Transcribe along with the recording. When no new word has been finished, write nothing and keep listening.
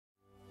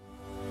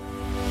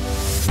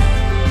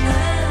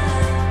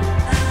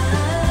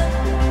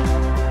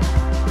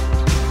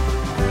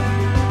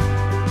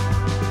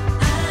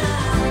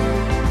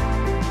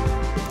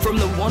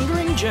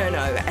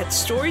at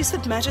Stories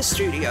That Matter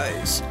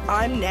Studios.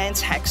 I'm Nance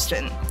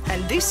Haxton,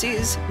 and this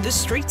is The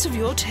Streets of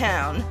Your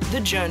Town, the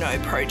Journo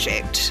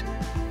Project.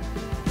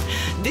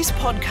 This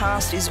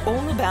podcast is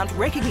all about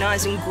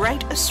recognising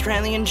great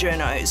Australian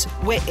journos,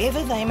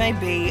 wherever they may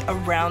be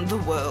around the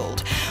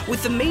world.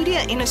 With the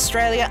media in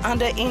Australia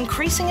under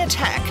increasing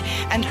attack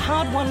and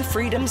hard-won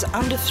freedoms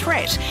under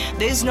threat,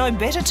 there's no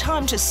better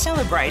time to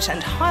celebrate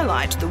and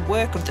highlight the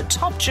work of the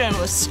top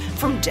journalists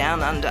from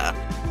down under.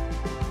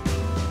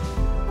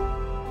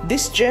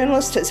 This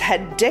journalist has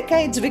had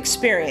decades of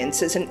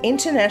experience as an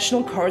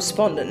international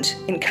correspondent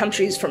in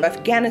countries from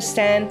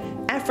Afghanistan,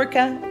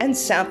 Africa and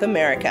South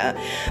America,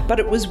 but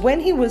it was when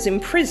he was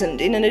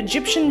imprisoned in an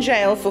Egyptian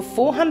jail for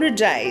 400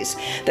 days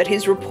that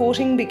his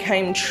reporting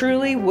became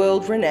truly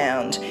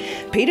world-renowned.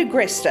 Peter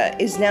Greste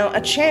is now a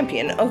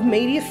champion of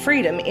media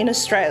freedom in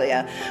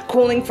Australia,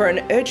 calling for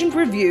an urgent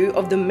review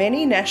of the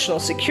many national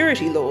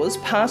security laws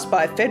passed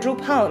by federal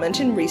parliament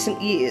in recent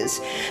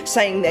years,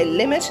 saying they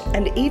limit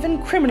and even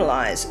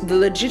criminalise the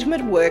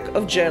legitimate work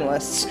of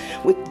journalists,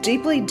 with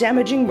deeply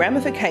damaging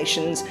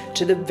ramifications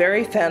to the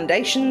very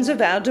foundations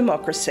of our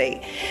democracy.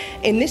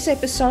 In this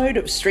episode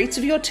of Streets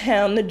of Your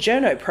Town, the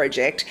Journo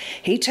Project,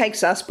 he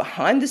takes us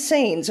behind the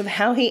scenes of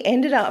how he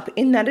ended up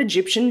in that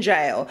Egyptian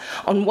jail,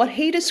 on what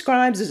he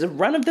describes as a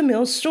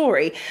run-of-the-mill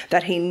story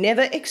that he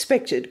never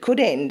expected could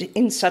end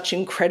in such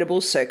incredible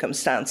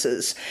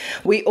circumstances.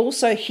 We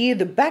also hear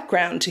the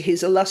background to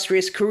his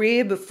illustrious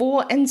career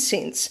before and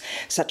since,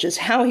 such as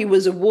how he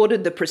was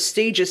awarded the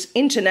prestigious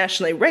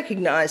internationally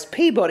recognised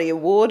Peabody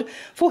Award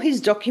for his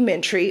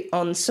documentary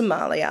on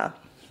Somalia.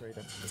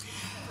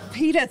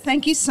 Peter,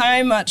 thank you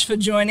so much for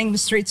joining the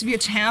Streets of Your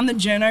Town, the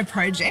Journo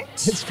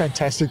Project. It's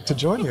fantastic to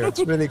join you. It's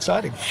really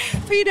exciting.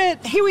 Peter,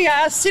 here we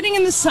are sitting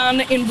in the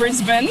sun in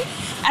Brisbane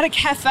at a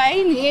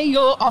cafe near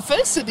your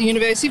office at the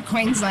University of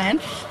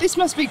Queensland. This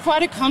must be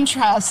quite a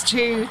contrast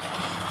to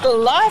the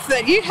life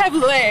that you have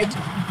led.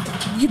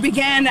 You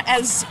began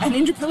as an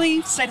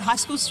Indooroopilly State High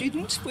School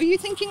student. Were you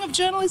thinking of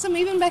journalism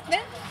even back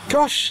then?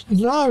 Gosh,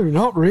 no,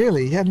 not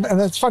really. And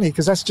that's funny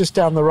because that's just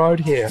down the road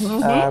here,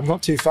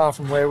 not too far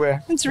from where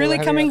we're... It's really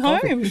coming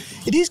home.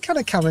 It is kind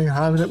of coming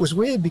home, and it was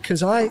weird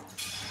because I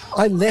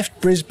left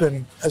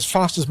Brisbane as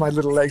fast as my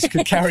little legs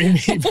could carry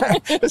me.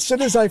 As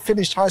soon as I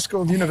finished high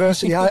school and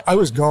university, I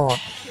was gone.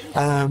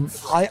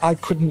 I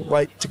couldn't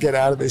wait to get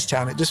out of this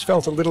town. It just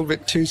felt a little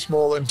bit too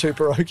small and too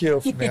parochial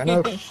for me. I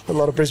know a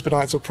lot of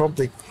Brisbaneites will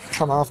promptly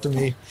come after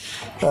me.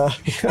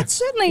 It's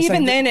certainly,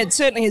 even then, it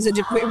certainly is it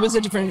was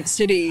a different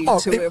city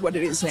to what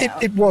it is now.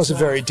 It was a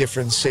very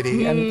different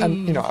city.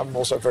 And, you know, I'm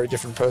also a very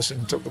different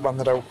person to the one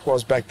that I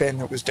was back then,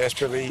 that was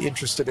desperately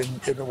interested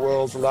in the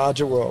world, the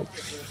larger world.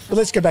 But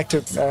let's go back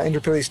to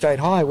Indooroopilly State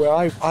High, where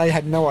I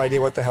had no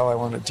idea what the hell I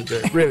wanted to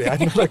do. Really, I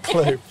had not a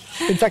clue.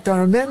 In fact, I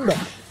remember,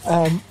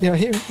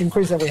 here in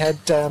Queensland we had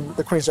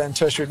the Queensland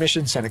Tertiary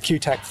Admission Centre,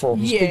 QTAC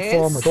forms, big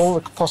form with all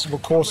the possible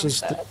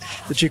courses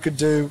that you could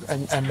do,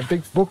 and a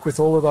big book with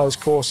all of those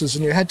courses,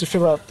 and you had to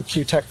fill out the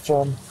QTAC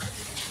form.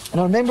 And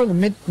I remember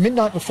the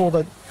midnight before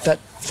that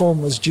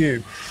form was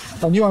due,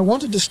 I knew I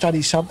wanted to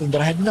study something,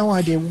 but I had no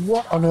idea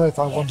what on earth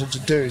I wanted to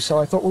do. So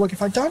I thought, well, look,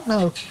 if I don't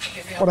know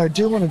what I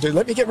do want to do,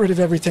 let me get rid of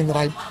everything that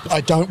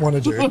I don't want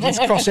to do.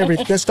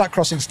 Let's start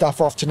crossing stuff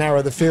off to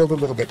narrow the field a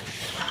little bit.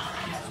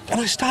 And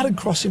I started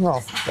crossing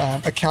off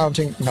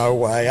accounting, no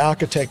way,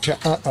 architecture,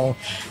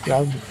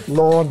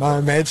 law,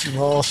 no, medicine,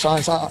 law,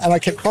 science, and I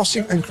kept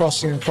crossing and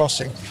crossing and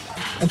crossing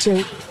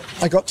until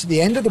I got to the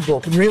end of the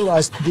book and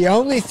realised the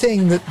only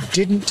thing that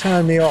didn't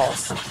turn me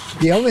off,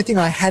 the only thing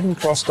I hadn't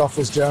crossed off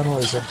was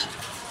journalism.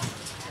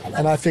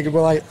 And I figured,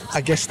 well,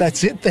 I guess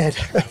that's it then.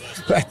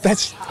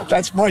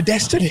 That's my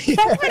destiny.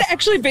 That would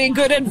actually be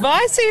good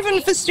advice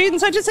even for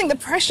students. I just think the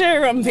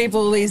pressure on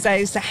people these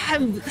days to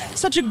have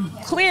such a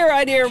clear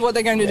idea of what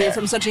they're going to do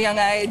from such a young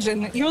age,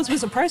 and yours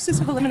was a process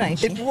of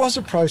elimination. It was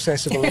a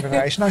process of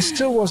elimination. I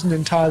still wasn't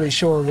entirely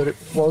sure that it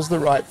was the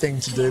right thing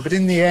to do, but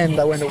in the end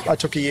I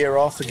took a year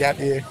off, a gap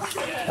year.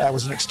 I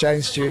was an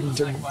exchange student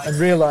and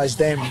realised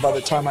then, by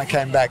the time I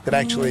came back, that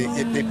actually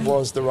it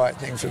was the right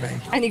thing for me.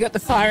 And you got the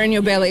fire in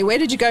your belly. Where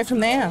did you go from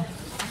there?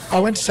 I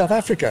went to South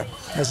Africa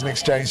as an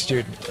exchange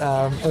student.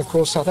 And of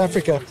course, South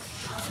Africa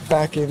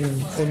back in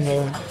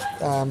the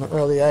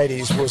early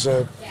 80s was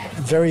a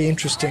very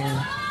interesting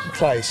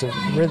place, a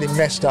really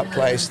messed up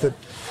place that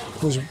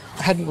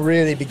hadn't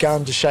really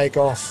begun to shake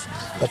off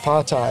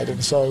apartheid.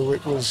 And so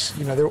it was,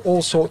 there were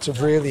all sorts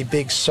of really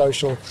big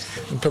social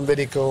and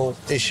political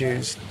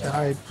issues. And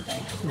I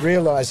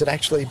realised that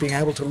actually being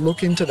able to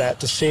look into that,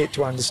 to see it,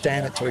 to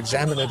understand it, to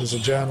examine it as a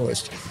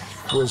journalist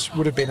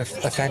would have been a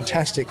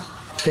fantastic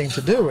thing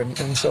to do.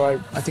 And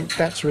so I think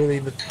that's really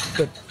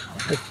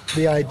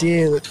the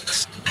idea that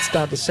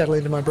started to settle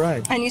into my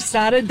brain. And you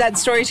started that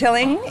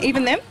storytelling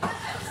even then?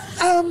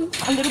 A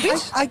little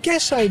bit? I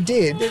guess I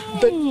did.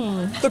 But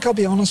look, I'll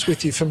be honest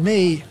with you. For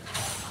me,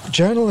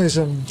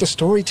 journalism, the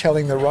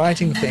storytelling, the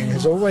writing thing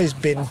has always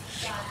been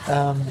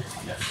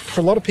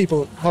For a lot of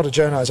people, a lot of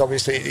journalists,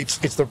 obviously, it's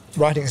the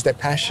writing is their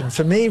passion.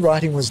 For me,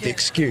 writing was the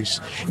excuse.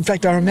 In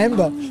fact, I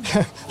remember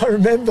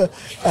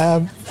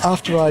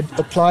after I'd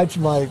applied for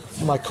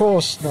my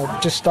course, and I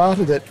just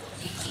started it,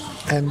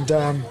 and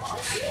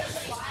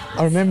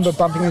I remember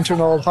bumping into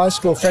an old high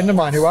school friend of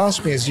mine who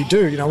asked me, as you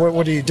do,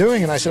 what are you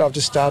doing? And I said, I've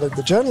just started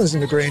the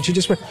journalism degree. And she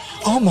just went,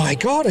 oh my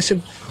God. I said,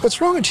 what's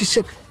wrong? And she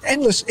said,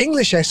 endless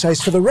English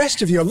essays for the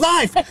rest of your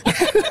life.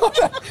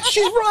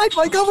 She's right.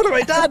 My God, what have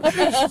I done?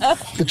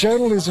 The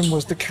journalism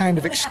was the kind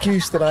of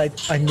excuse that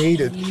I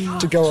needed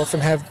to go off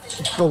and have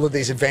all of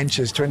these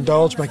adventures, to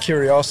indulge my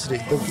curiosity.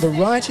 The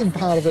writing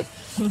part of it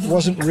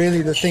wasn't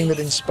really the thing that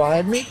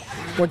inspired me.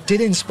 What did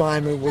inspire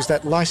me was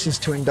that license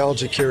to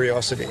indulge a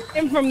curiosity.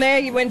 And from there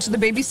you went to the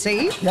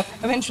BBC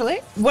eventually.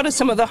 What are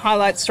some of the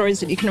highlight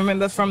stories that you can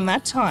remember from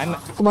that time?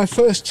 Well, my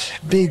first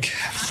big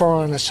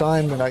foreign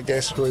assignment, I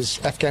guess,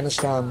 was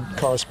Afghanistan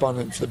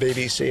correspondent for the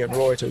BBC and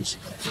Reuters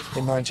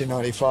in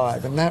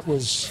 1995. And that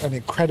was an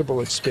incredible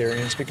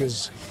experience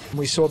because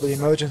we saw the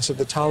emergence of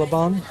the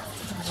Taliban.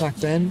 Back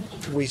then,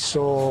 we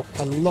saw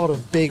a lot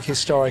of big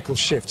historical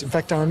shifts. In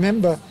fact, I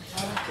remember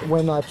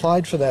when I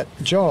applied for that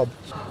job,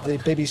 the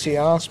BBC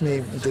asked me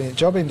in the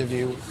job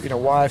interview,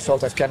 why I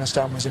felt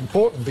Afghanistan was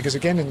important. Because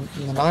again, in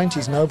the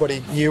 90s,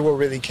 nobody knew or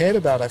really cared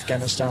about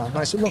Afghanistan. And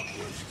I said, look,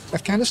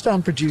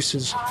 Afghanistan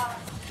produces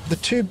the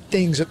two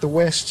things that the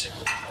West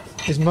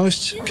is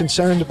most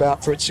concerned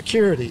about for its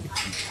security.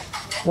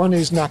 One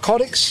is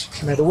narcotics,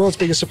 and they're the world's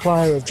biggest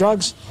supplier of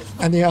drugs,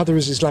 and the other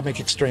is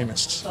Islamic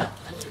extremists.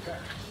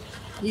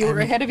 You were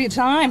ahead of your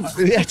time.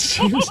 Yeah, it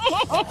seems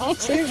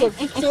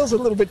like it feels a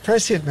little bit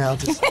prescient now,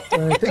 just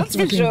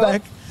looking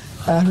back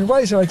in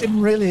ways that I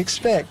didn't really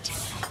expect.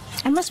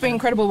 It must be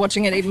incredible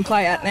watching it even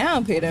play out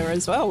now, Peter,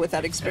 as well, with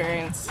that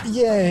experience.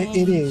 Yeah,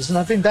 it is. And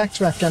I've been back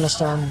to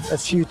Afghanistan a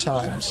few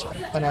times,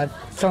 and I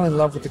fell in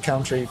love with the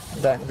country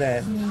back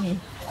then.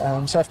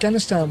 So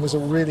Afghanistan was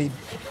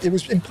it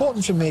was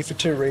important for me for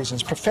two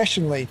reasons.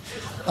 Professionally,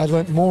 I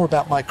learnt more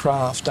about my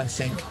craft, I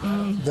think,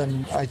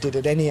 than I did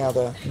at any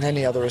other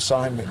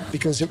assignment,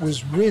 because it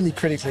was really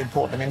critically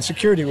important. I mean,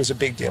 security was a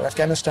big deal.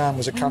 Afghanistan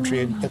was a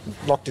country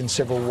locked in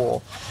civil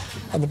war,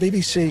 and the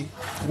BBC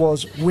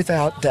was,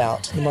 without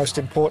doubt, the most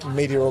important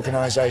media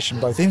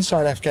organisation, both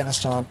inside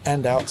Afghanistan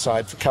and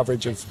outside, for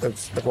coverage of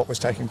what was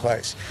taking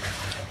place.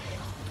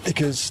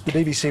 Because the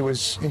BBC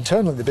was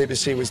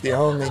the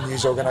only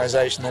news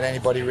organisation that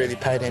anybody really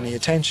paid any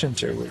attention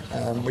to.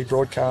 We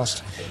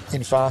broadcast in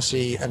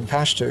Farsi and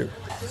Pashto,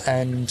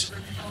 and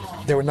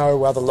there were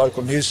no other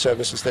local news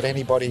services that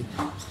anybody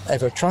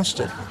ever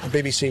trusted.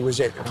 The BBC was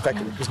it. In fact,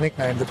 it was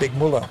nicknamed the Big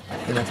Mullah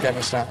in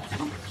Afghanistan.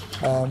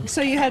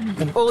 So you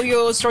had all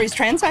your stories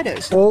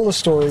translated? All the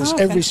stories,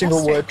 every fantastic.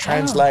 single word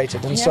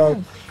translated. And so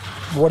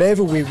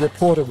whatever we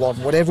reported on,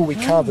 whatever we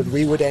covered,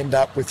 we would end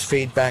up with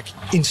feedback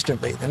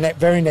instantly, the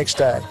very next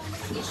day.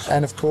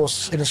 And of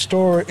course, in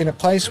a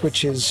place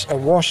which is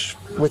awash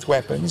with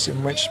weapons,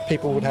 in which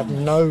people would have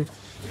not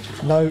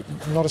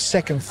a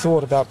second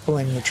thought about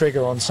pulling the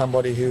trigger on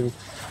somebody who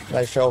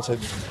they felt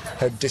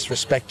had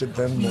disrespected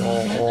them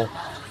or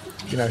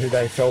who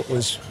they felt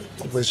was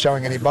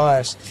showing any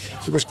bias.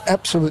 It was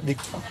absolutely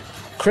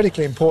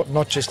critically important,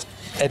 not just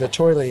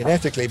editorially and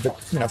ethically, but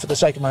for the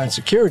sake of my own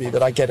security,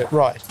 that I get it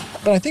right.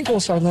 But I think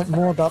also I learnt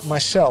more about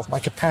myself, my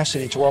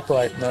capacity to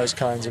operate in those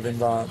kinds of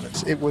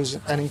environments. It was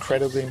an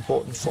incredibly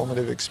important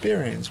formative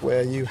experience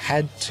where you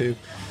had to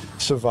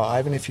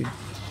survive, and if you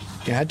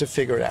had to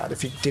figure it out.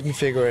 If you didn't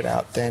figure it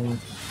out, then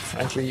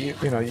frankly,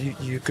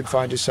 you could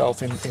find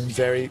yourself in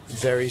very,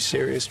 very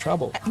serious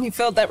trouble. And you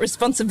felt that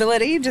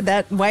responsibility? Did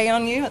that weigh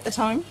on you at the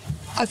time?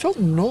 I felt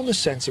an enormous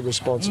sense of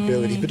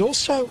responsibility, but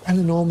also an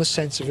enormous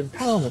sense of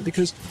empowerment,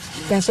 because,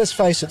 let's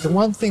face it, the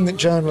one thing that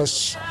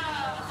journalists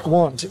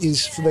want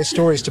is for their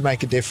stories to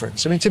make a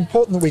difference. I mean, it's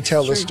important that we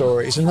tell the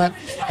stories, and that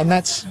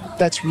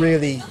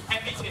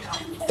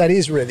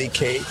is really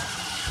key.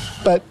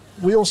 But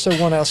we also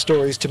want our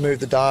stories to move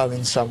the dial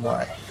in some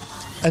way.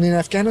 And in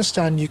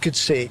Afghanistan, you could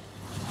see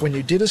when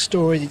you did a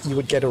story, you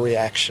would get a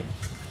reaction.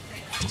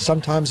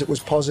 Sometimes it was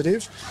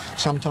positive,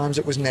 sometimes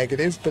it was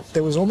negative, but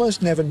there was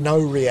almost never no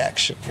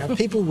reaction.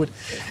 People would,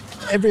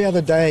 every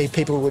other day,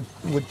 people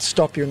would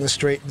stop you in the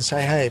street and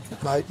say, "Hey,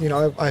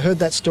 I heard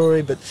that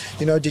story, but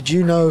did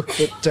you know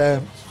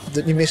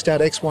that you missed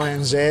out X, Y,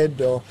 and Z?"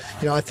 Or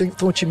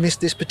thought you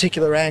missed this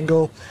particular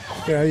angle.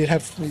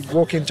 You'd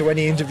walk into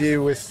any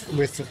interview with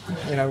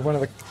one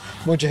of the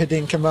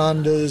Mujahideen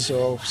commanders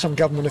or some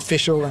government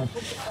official, and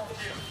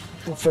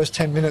the first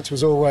 10 minutes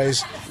was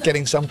always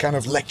getting some kind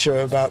of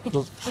lecture about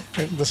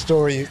the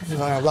story,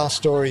 last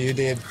story you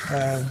did.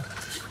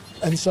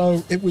 And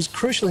so it was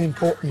crucially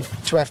important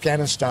to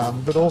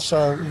Afghanistan, but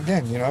also,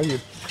 again,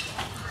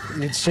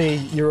 you'd see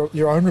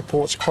your own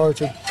reports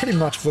quoted pretty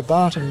much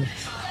verbatim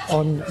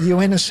on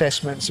UN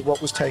assessments of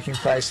what was taking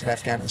place in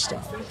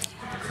Afghanistan.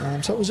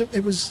 So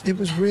it was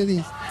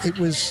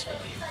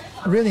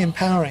really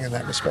empowering in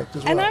that respect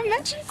as well. And I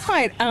imagine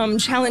quite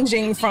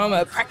challenging from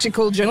a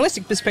practical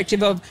journalistic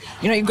perspective of,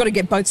 you've got to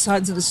get both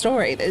sides of the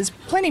story. There's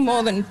plenty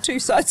more than two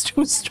sides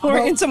to a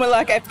story in somewhere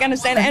like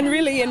Afghanistan and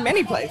really in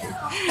many places.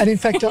 And in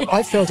fact,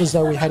 I felt as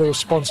though we had a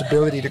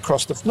responsibility to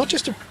cross not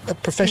just a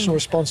professional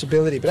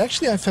responsibility, but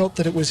actually I felt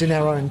that it was in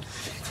our own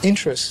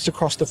interests to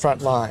cross the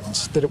front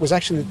lines, that it was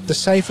actually the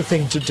safer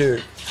thing to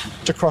do,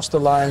 to cross the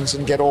lines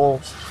and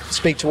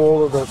speak to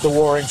all of the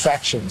warring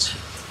factions.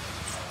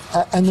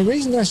 And the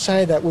reason I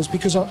say that was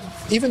because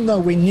even though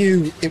we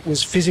knew it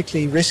was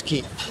physically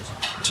risky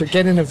to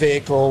get in a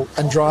vehicle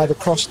and drive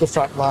across the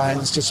front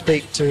lines to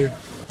speak to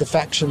the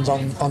factions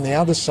on the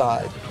other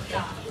side,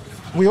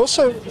 we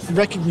also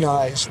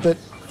recognised that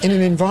in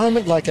an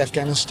environment like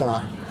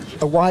Afghanistan,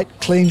 a white,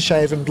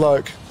 clean-shaven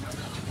bloke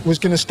was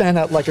going to stand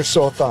out like a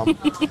sore thumb.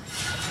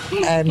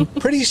 And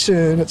pretty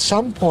soon, at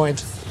some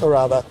point or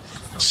other,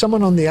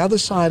 someone on the other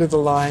side of the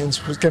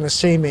lines was going to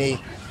see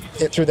me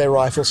through their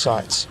rifle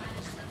sights.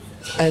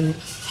 And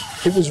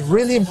it was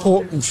really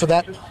important for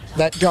that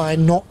guy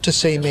not to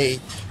see me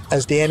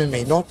as the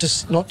enemy, not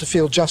to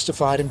feel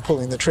justified in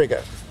pulling the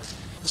trigger.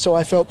 So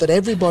I felt that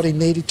everybody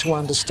needed to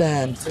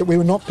understand that we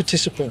were not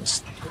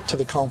participants to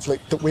the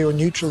conflict, that we were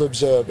neutral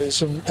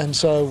observers, and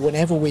so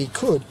whenever we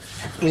could,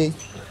 we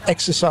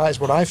exercised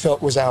what I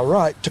felt was our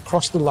right to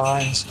cross the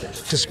lines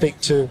to speak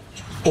to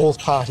all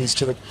parties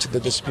to the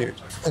dispute.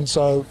 And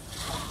so,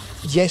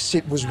 yes,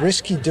 it was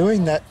risky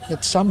doing that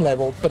at some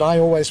level, but I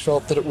always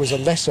felt that it was a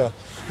lesser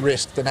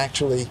risk than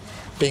actually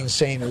being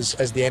seen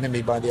as the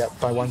enemy by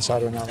one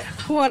side or another.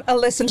 What a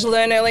lesson to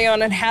learn early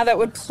on and how that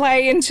would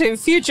play into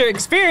future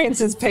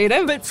experiences,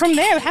 Peter. But from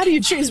there, how do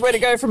you choose where to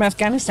go from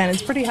Afghanistan?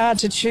 It's pretty hard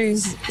to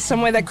choose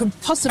somewhere that could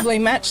possibly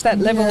match that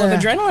level of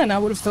adrenaline, I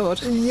would have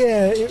thought.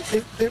 Yeah,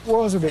 it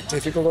was a bit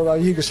difficult, although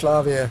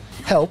Yugoslavia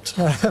helped.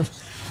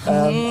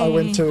 I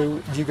went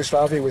to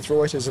Yugoslavia with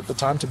Reuters at the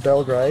time, to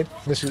Belgrade.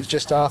 This was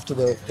just after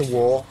the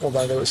war,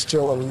 although there was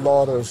still a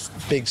lot of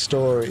big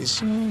stories.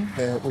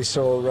 We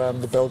saw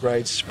the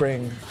Belgrade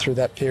Spring through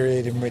that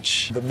period in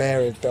which the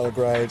mayor of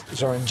Belgrade,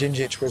 Zoran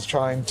Djindjic, was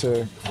trying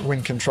to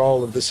win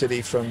control of the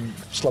city from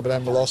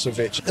Slobodan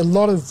Milosevic. A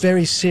lot of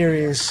very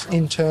serious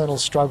internal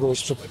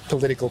struggles for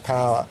political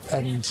power,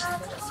 and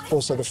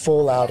also the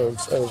fallout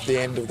of the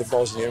end of the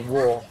Bosnian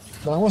War.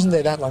 But I wasn't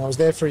there that long. I was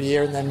there for a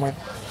year and then went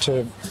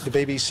to the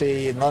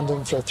BBC in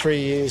London for 3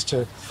 years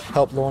to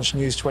help launch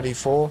News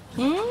 24,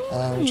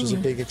 which was a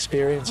big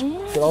experience.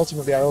 But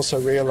ultimately I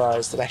also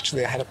realised that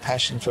actually I had a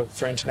passion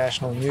for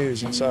international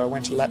news, and so I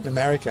went to Latin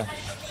America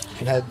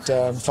and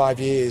had 5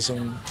 years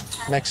in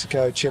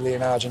Mexico, Chile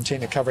and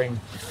Argentina, covering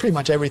pretty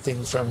much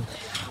everything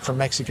from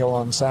Mexico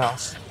on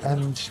south.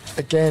 And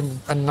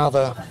again,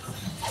 another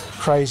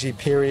crazy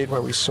period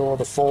where we saw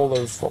the fall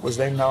of what was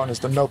then known as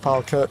the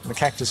Nopal Curtain, the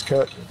Cactus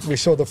Curtain. We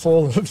saw the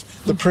fall of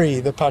the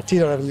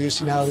Partido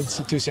Revolucionario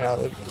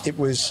Institucional. It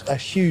was a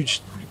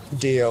huge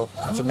deal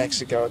for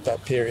Mexico at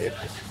that period.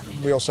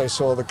 We also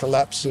saw the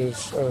collapse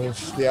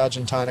of the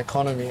Argentine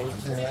economy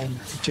in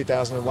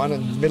 2001.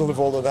 In the middle of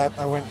all of that,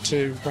 I went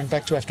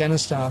back to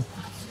Afghanistan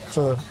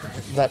for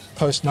that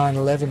post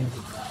 9/11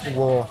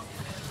 war,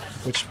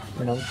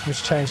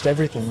 which changed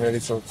everything really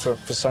for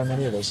so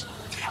many of us.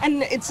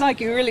 And it's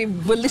like you really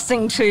were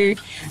listening to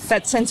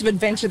that sense of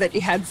adventure that you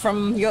had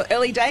from your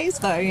early days,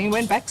 though. You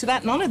went back to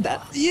that and honoured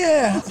that.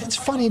 Yeah, it's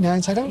funny,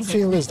 Nancy. I don't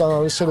feel as though I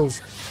was sort of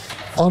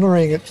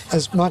honouring it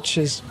as much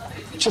as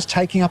just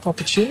taking up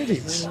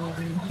opportunities,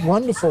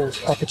 wonderful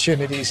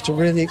opportunities to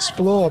really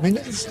explore. I mean,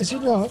 as you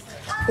know,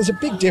 there's a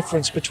big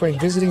difference between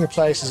visiting a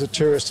place as a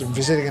tourist and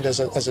visiting it as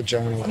a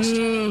journalist.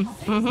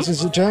 Because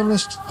as a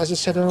journalist, as I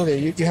said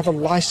earlier, you have a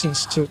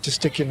license to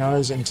stick your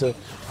nose into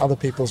other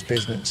people's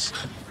business.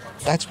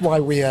 That's why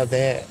we are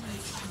there.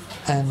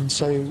 And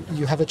so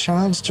you have a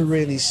chance to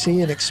really see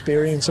and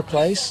experience a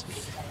place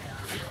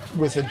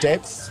with a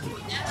depth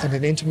and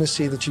an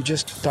intimacy that you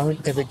just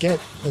don't ever get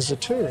as a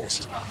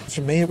tourist.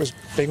 For me, it was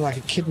being like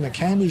a kid in a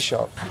candy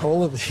shop.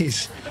 All of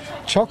these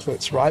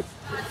chocolates, right,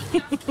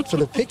 for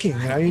the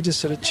picking. You just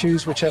sort of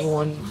choose whichever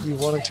one you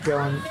wanted to go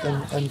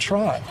and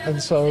try.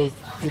 And so,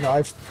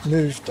 I've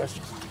moved.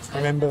 I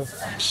remember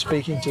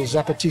speaking to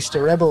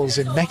Zapatista rebels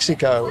in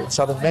Mexico, in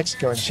southern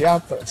Mexico, in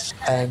Chiapas,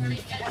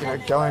 and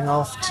going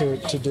off to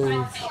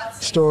do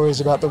stories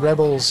about the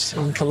rebels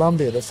in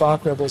Colombia, the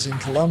FARC rebels in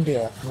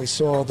Colombia. We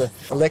saw the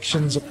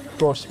elections that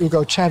brought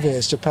Hugo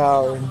Chavez to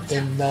power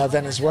in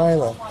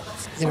Venezuela.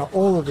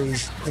 All of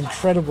these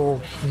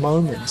incredible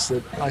moments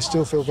that I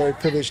still feel very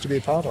privileged to be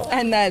a part of.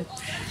 And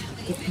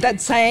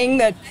that saying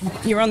that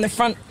you're on the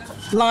front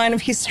line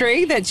of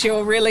history, that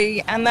you're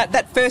really, and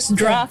that first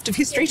draft of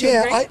history to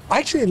agree? I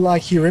actually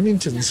like Hugh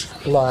Remington's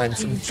line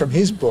from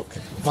his book,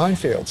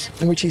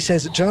 Minefields, in which he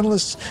says that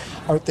journalists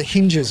are at the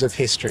hinges of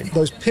history,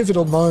 those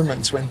pivotal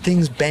moments when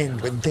things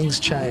bend, when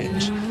things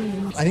change.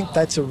 I think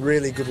that's a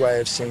really good way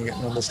of seeing it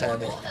and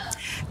understanding it.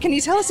 Can you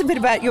tell us a bit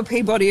about your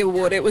Peabody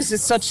Award? It was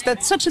such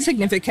a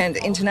significant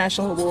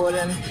international award,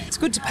 and it's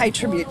good to pay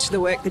tribute to the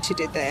work that you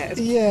did there.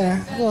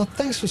 Yeah, well,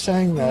 thanks for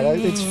saying that.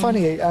 It's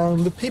funny,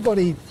 the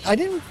Peabody, I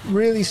didn't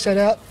really set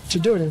out to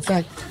do it. In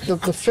fact, the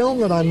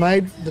film that I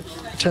made that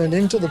turned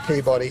into the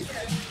Peabody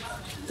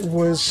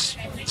was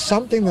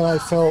something that I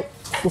felt,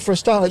 well, for a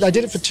start, I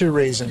did it for two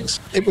reasons.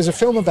 It was a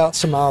film about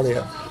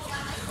Somalia,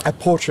 a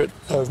portrait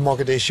of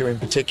Mogadishu in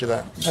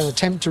particular, an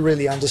attempt to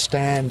really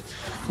understand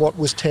what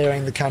was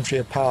tearing the country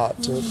apart,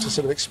 to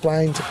sort of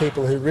explain to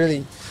people who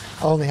really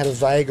only had a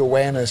vague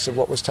awareness of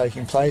what was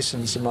taking place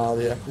in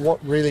Somalia, what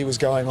really was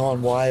going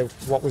on,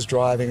 what was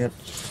driving it,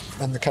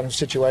 and the kind of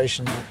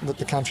situation that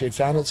the country had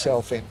found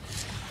itself in.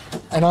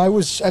 And I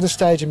was at a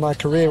stage in my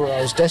career where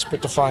I was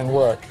desperate to find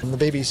work, and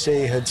the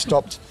BBC had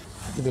stopped,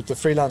 the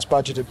freelance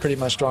budget had pretty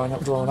much dried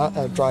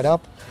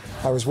up.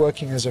 I was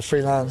working as a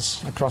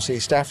freelance across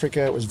East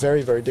Africa. It was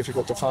very, very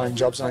difficult to find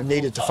jobs, and I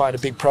needed to find a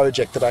big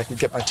project that I could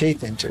get my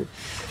teeth into.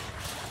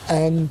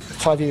 And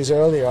 5 years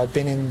earlier, I'd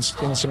been in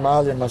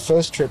Somalia on my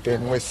first trip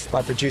in with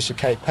my producer,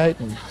 Kate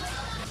Payton.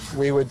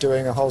 We were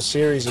doing a whole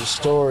series of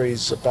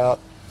stories about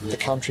the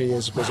country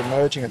as it was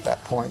emerging at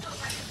that point.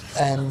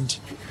 And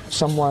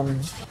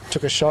someone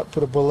took a shot,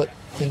 put a bullet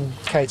in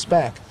Kate's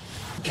back,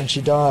 and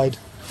she died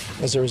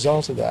as a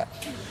result of that.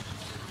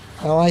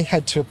 Now, I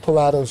had to pull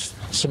out of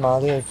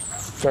Somalia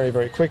very,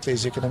 very quickly,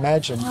 as you can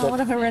imagine. Oh, what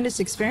a horrendous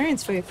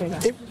experience for you, Peter.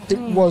 It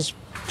was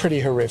pretty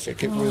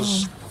horrific. It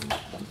was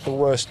the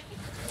worst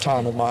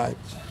time of my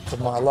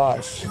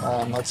life.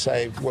 I'd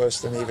say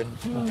worse than even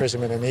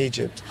imprisonment in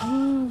Egypt.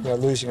 You know,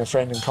 losing a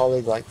friend and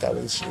colleague like that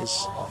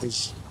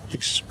is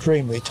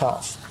extremely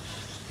tough.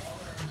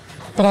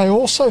 But I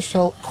also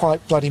felt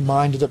quite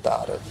bloody-minded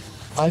about it.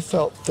 I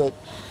felt that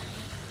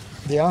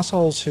the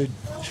assholes who'd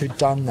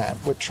done that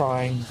were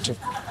trying to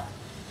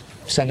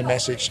send a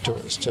message to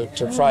us, to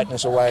frighten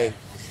us away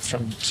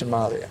from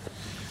Somalia.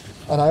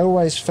 And I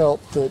always felt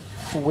that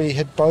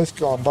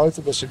both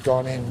of us had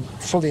gone in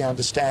fully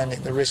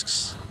understanding the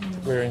risks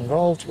that we're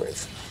involved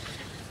with,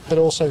 but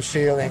also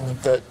feeling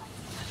that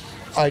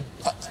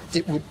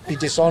it would be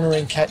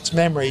dishonouring Kate's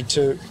memory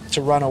to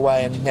run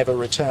away and never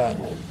return.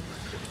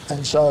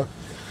 And so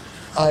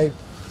I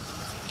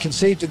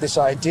conceived of this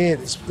idea,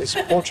 this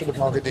portrait of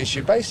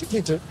Mogadishu,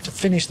 basically to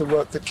finish the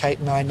work that Kate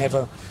and I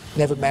never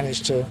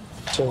managed to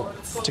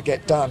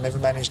get done, never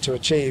managed to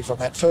achieve on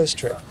that first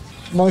trip.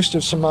 Most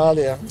of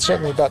Somalia,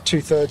 certainly about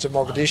 2/3 of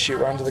Mogadishu,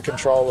 were under the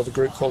control of a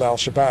group called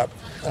Al-Shabaab,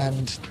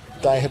 and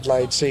they had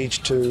laid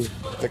siege to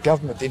the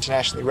government, the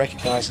internationally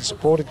recognised and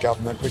supported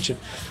government, which had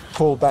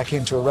pulled back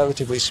into a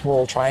relatively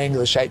small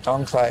triangular-shaped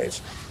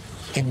enclave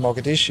in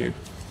Mogadishu,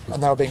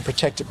 and they were being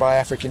protected by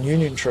African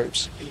Union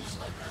troops.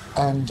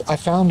 And I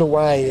found a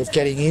way of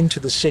getting into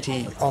the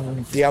city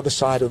on the other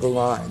side of the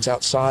lines,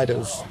 outside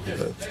in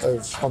the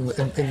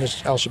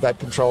Al-Shabaab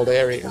controlled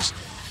areas.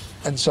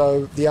 And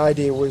so the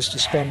idea was to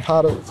spend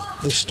part of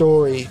the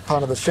story,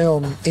 part of the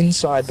film,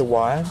 inside the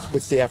wire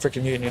with the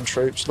African Union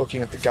troops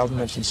looking at the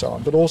government and so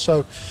on, but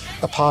also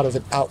a part of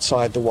it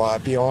outside the wire,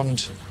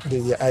 beyond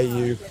the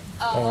AU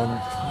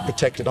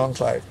protected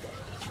enclave.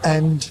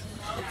 And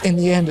in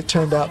the end, it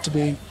turned out to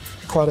be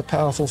quite a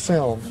powerful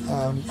film.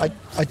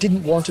 I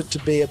didn't want it to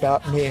be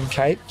about me and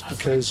Kate,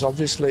 because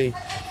obviously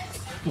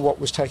what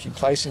was taking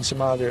place in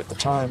Somalia at the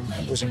time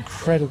was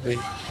incredibly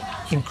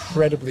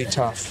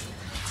tough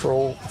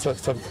for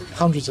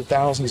hundreds of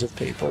thousands of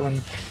people.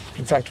 And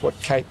in fact, what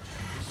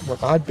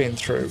I'd been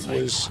through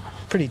was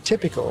pretty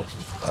typical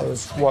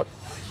of what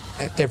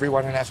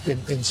everyone in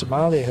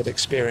Somalia had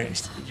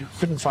experienced. You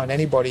couldn't find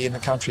anybody in the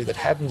country that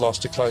hadn't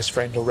lost a close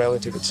friend or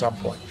relative at some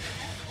point.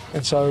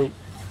 And so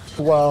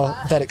while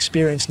that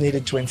experience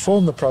needed to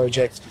inform the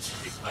project,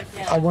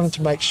 I wanted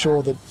to make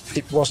sure that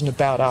it wasn't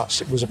about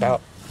us, it was about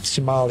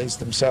Somalis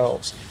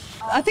themselves.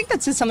 I think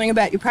that says something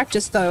about your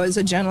practice, though, as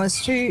a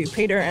journalist too,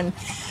 Peter, and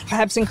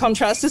perhaps in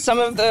contrast to some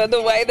of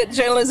the way that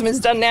journalism is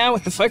done now,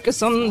 with the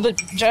focus on the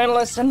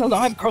journalist and the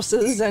live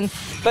crosses.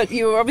 But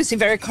you were obviously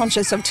very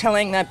conscious of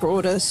telling that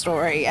broader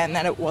story, and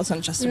that it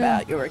wasn't just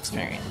about your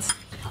experience.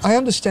 I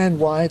understand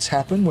why it's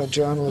happened, where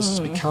journalists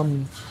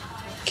become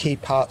key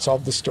parts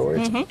of the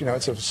story.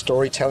 It's a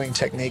storytelling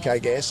technique, I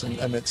guess,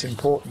 and it's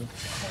important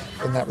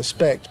in that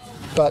respect.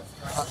 But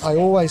I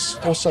always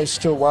also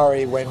still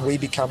worry when we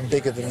become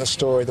bigger than the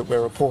story that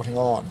we're reporting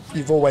on.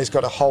 You've always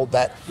got to hold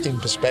that in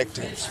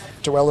perspective.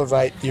 To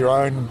elevate your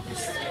own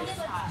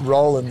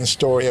role in the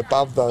story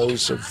above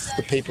those of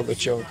the people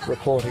that you're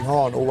reporting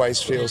on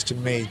always feels to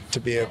me to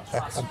be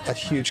a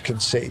huge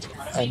conceit,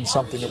 and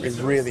something that we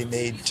really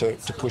need to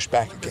push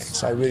back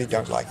against. I really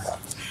don't like that.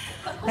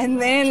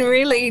 And then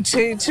really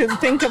to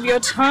think of your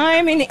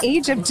time in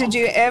Egypt, did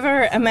you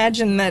ever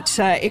imagine that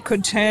it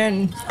could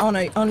turn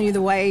on you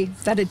the way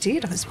that it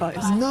did, I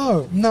suppose?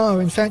 No.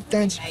 In fact,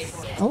 I'm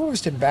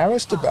almost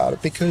embarrassed about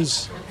it,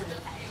 because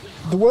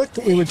the work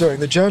that we were doing,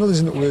 the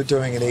journalism that we were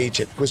doing in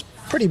Egypt, was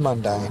pretty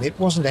mundane. It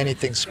wasn't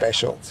anything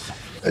special.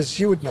 As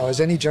you would know,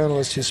 as any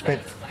journalist who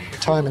spent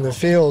time in the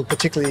field,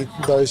 particularly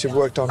those who've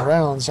worked on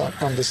rounds,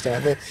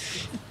 understand that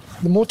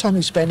the more time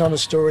you spend on a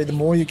story, the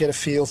more you get a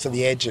feel for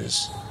the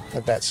edges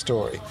of that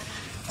story.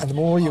 And the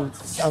more you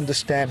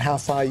understand how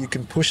far you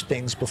can push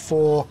things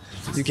before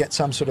you get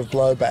some sort of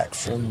blowback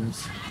from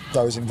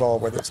those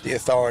involved, whether it's the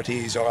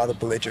authorities or other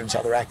belligerents,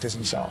 other actors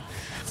and so on.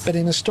 But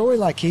in a story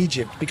like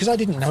Egypt, because I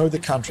didn't know the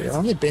country, I'd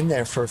only been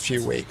there for a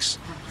few weeks,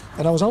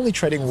 and I was only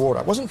treading water.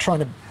 I wasn't trying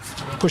to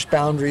push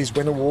boundaries,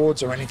 win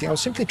awards or anything. I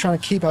was simply trying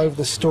to keep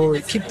the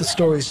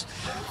stories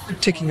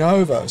ticking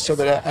over so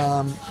that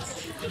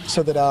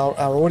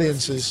our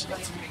audiences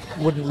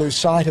wouldn't lose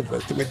sight of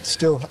it, that we'd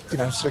still,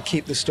 sort of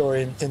keep the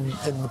story in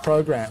the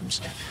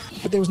programs.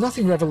 But there was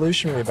nothing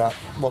revolutionary about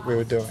what we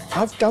were doing.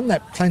 I've done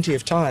that plenty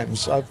of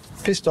times. I've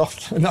pissed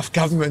off enough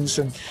governments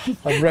and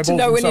rebels to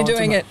know when you're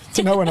doing doing it.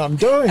 To know when I'm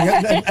doing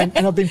it.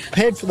 And I've been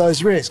prepared for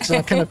those risks. And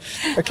I've kind of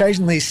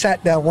occasionally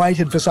sat down,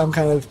 waited for some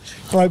kind of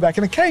blowback.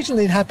 And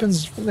occasionally it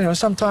happens,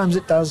 sometimes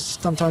it does,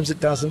 sometimes it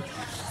doesn't.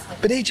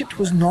 But Egypt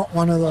was not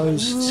one of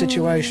those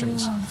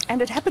situations.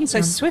 And it happened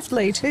so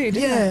swiftly too,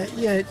 didn't it?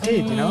 Yeah, it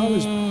did. I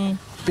was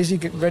busy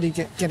getting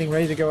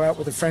ready to go out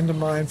with a friend of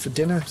mine for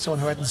dinner, someone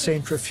who I hadn't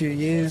seen for a few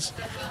years,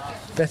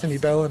 Bethany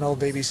Bell, an old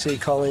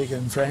BBC colleague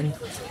and friend.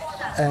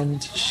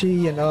 And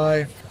she and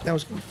I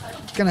was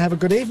going to have a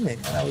good evening.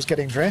 And I was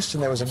getting dressed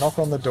and there was a knock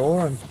on the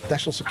door and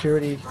national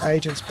security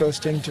agents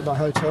burst into my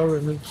hotel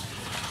room and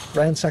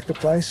ransacked the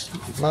place,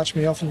 marched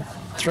me off and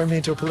threw me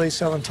into a police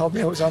cell and told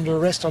me I was under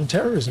arrest on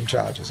terrorism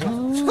charges.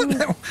 What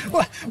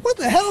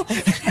the hell?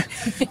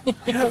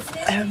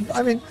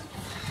 I mean,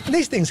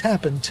 these things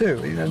happen too.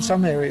 In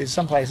some areas,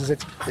 some places,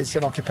 it's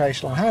an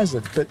occupational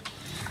hazard. But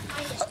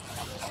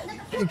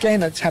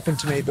again, it's happened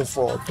to me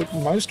before. But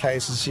in most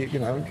cases, you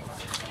know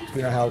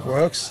how it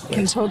works. You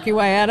can talk your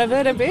way out of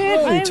it a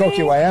bit. Well, you talk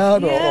your way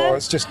out, or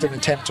it's just an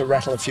attempt to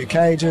rattle a few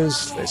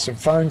cages. There's some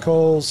phone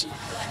calls.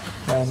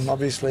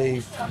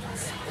 Obviously,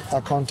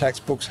 our contacts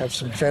books have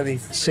some fairly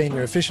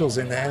senior officials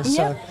in there,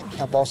 so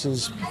our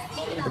bosses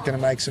are going to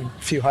make some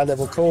few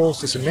high-level calls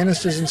to some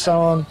ministers and so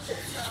on.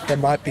 There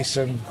might be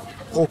some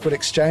awkward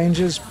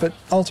exchanges, but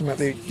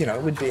ultimately,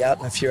 we'd be out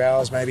in a few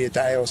hours, maybe a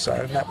day or so,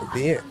 and that would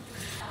be it.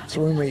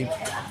 So when we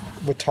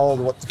were told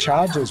what the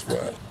charges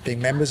were,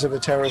 being members of a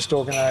terrorist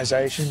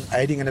organisation,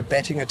 aiding and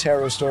abetting a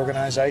terrorist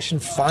organisation,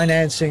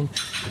 financing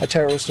a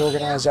terrorist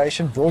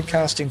organisation,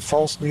 broadcasting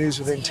false news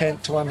with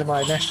intent to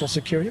undermine national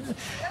security,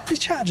 these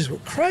charges were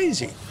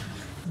crazy.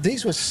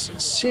 These were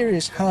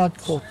serious,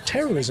 hardcore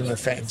terrorism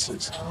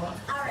offences,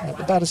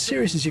 about as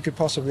serious as you could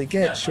possibly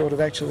get, short of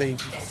actually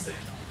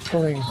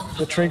pulling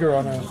the trigger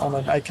on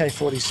an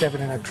AK-47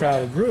 in a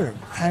crowded room.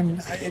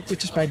 And it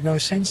just made no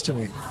sense to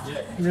me.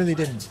 It really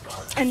didn't.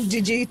 And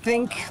did you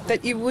think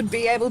that you would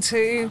be able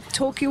to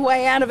talk your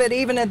way out of it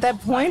even at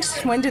that point?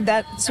 When did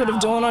that sort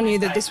of dawn on you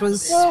that this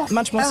was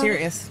much more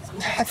serious?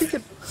 I think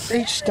at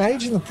each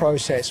stage in the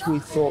process we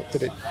thought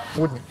that it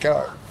wouldn't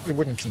go. It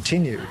wouldn't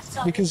continue,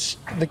 because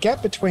the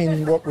gap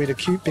between what we'd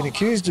been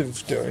accused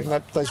of doing,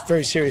 like those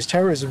very serious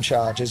terrorism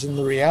charges, and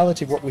the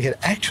reality of what we had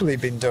actually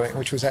been doing,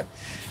 which was,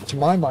 to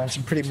my mind,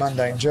 some pretty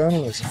mundane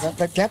journalism.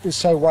 That gap was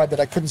so wide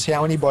that I couldn't see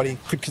how anybody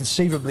could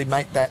conceivably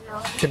make that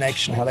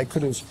connection, how they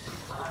could have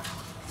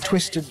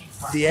twisted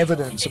the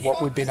evidence of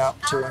what we'd been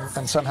up to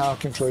and somehow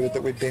concluded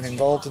that we'd been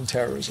involved in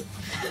terrorism.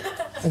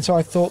 And so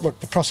I thought, look,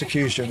 the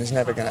prosecution is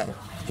never going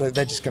to,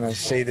 they're just going to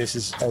see this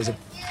as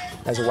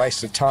a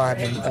waste of time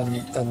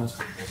and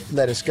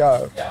let us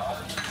go.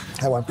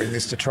 I won't bring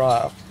this to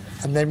trial.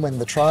 And then when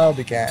the trial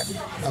began,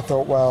 I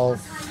thought, well,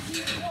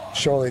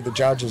 surely the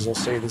judges will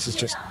see this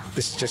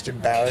is just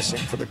embarrassing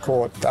for the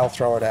court. They'll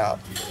throw it out.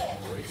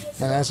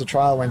 And as the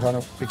trial went on,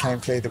 it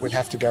became clear that we'd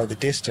have to go the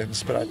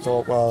distance. But I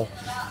thought, well,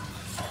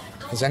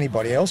 as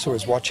anybody else who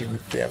was watching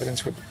the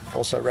evidence would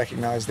also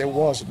recognise, there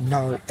was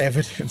no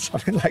evidence. I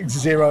mean, like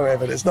zero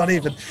evidence, not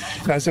even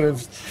sort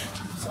of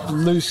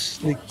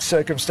loosely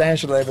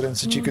circumstantial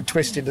evidence that you could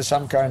twist into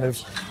some kind of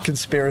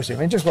conspiracy. I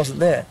mean, it just wasn't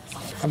there.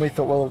 And we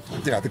thought, well,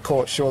 the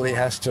court surely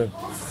has to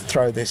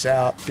throw this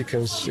out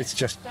because it's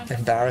just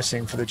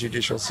embarrassing for the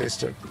judicial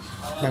system.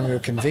 When we were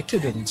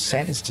convicted and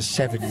sentenced to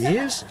 7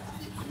 years,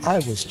 I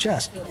was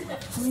just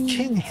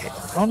king-head.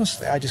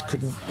 Honestly, I just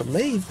couldn't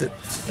believe that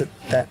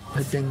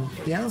had been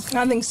the outcome.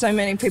 I think so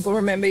many people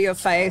remember your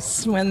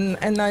face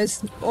and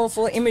those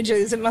awful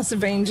images. It must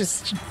have been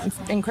just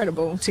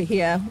incredible to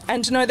hear.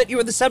 And to know that you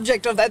were the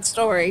subject of that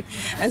story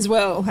as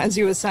well, as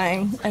you were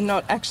saying, and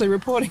not actually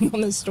reporting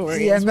on the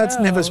story. Yeah, and that's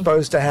never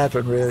supposed to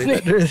happen, really.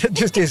 It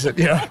just isn't,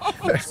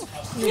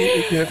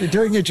 If you're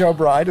doing your job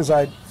right, as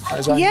I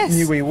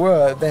knew we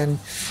were, then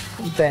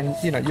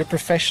your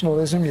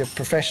professionalism, your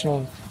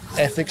professional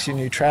ethics, your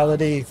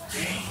neutrality,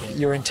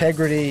 your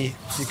integrity,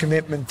 your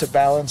commitment to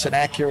balance and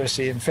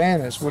accuracy and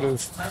fairness would have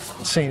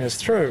seen us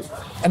through.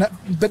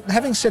 But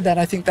having said that,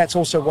 I think that's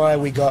also why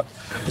we got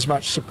as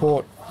much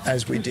support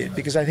as we did,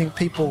 because I think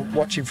people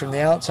watching from the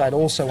outside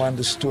also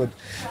understood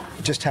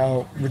just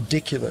how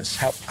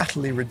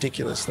utterly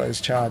ridiculous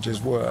those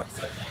charges were.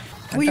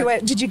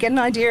 Did you get an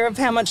idea of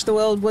how much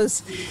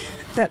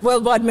that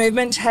worldwide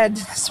movement had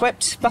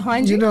swept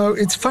behind you? You know,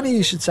 it's funny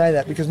you should say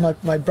that, because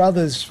my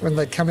brothers, when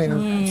they'd come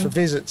in for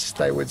visits,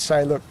 they would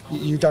say, look,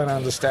 you don't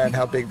understand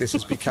how big this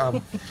has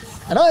become.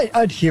 And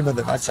I'd humour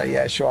them. I'd say,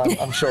 yeah, sure,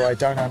 I'm sure I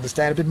don't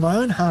understand it. But in my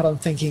own heart, I'm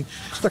thinking,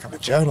 look, I'm a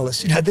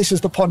journalist. You know, this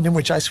is the pond in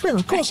which I swim.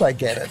 Of course I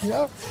get it, you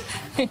know.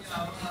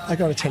 I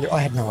got to tell you,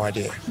 I had no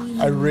idea.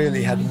 I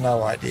really had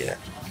no idea.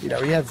 You know,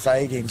 we have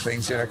vague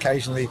inklings. You know,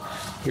 occasionally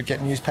we'd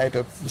get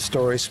newspaper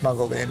stories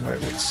smuggled in where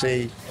we'd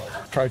see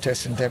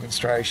protests and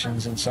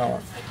demonstrations and so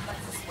on.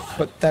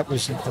 But that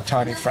was a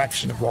tiny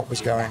fraction of what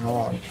was going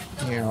on.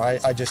 You know,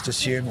 I just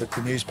assumed that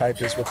the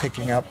newspapers were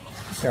picking up,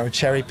 you know,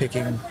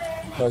 cherry-picking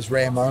those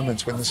rare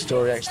moments when the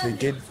story actually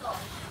did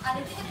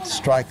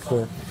strike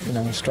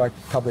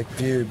public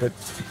view.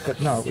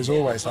 But no, it was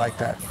always like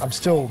that. I'm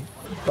still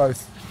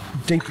both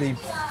deeply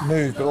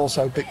moved but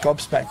also a bit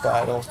gobsmacked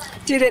by it all.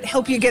 Did it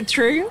help you get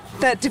through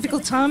that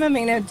difficult time? I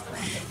mean,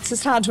 it's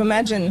just hard to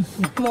imagine.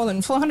 More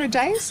than 400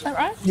 days, is that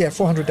right? Yeah,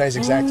 400 days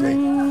exactly.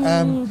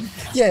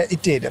 Yeah,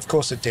 it did. Of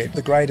course it did.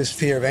 The greatest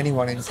fear of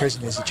anyone in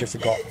prison is that you're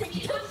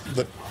forgotten,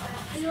 that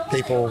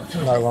people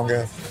are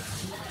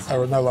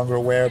no longer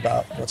aware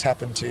about what's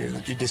happened to you,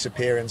 that you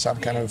disappear in some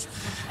kind of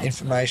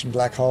information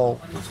black hole.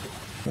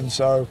 And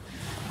so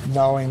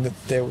knowing that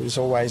there was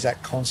always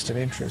that constant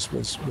interest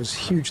was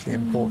hugely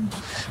important.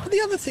 But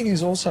the other thing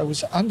is also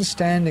was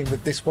understanding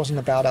that this wasn't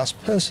about us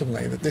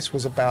personally, that this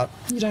was about...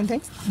 You don't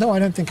think? No, I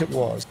don't think it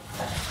was.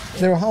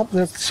 There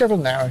are several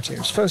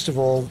narratives. First of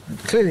all,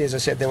 clearly, as I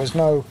said, there was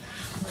no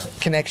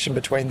connection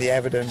between the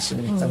evidence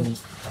and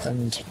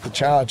the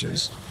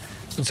charges.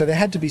 And so there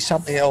had to be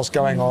something else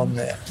going on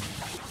there.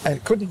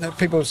 And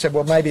people have said,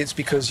 well, maybe it's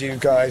because you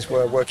guys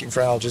were working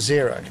for Al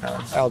Jazeera. You know,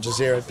 Al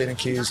Jazeera had been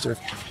accused of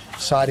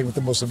siding with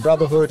the Muslim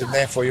Brotherhood, and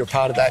therefore you're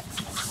part of that,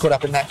 caught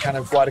up in that kind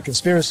of wider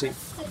conspiracy.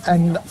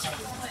 And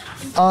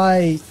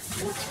I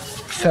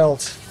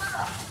felt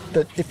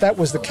that if that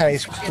was the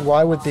case,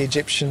 why would the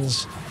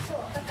Egyptians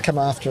come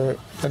after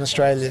an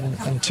Australian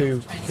and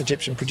two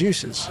Egyptian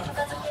producers?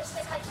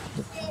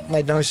 It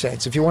made no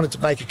sense. If you wanted to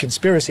make a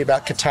conspiracy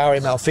about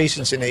Qatari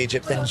malfeasance in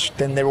Egypt,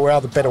 then there were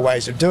other better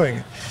ways of doing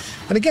it.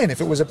 And again,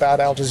 if it was about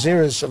Al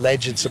Jazeera's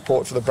alleged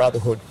support for the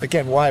Brotherhood,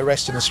 again, why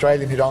arrest an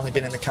Australian who'd only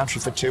been in the country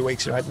for 2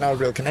 weeks and had no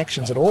real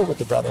connections at all with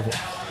the Brotherhood?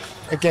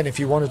 Again, if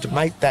you wanted to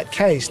make that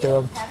case, there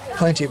are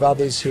plenty of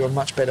others who are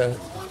much better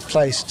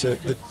placed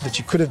that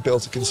you could have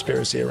built a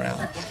conspiracy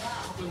around.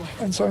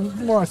 And so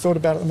the more I thought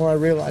about it, the more I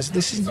realised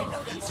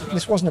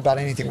this wasn't about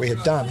anything we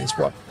had done. It's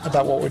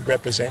about what we'd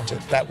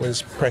represented. That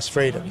was press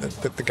freedom,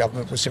 that the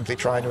government was simply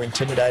trying to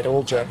intimidate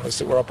all journalists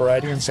that were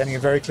operating and sending a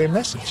very clear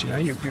message. You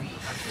know,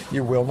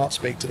 you will not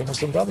speak to the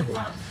Muslim Brotherhood.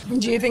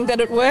 Do you think that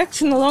it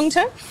worked in the long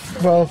term?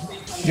 Well,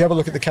 you have a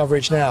look at the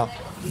coverage now.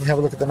 You have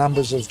a look at the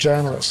numbers of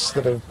journalists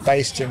that are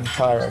based in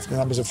Cairo, the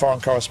numbers of foreign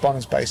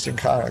correspondents based in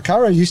Cairo.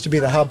 Cairo used to be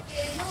the hub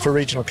for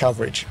regional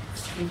coverage.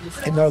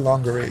 It no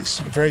longer is.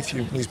 Very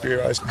few news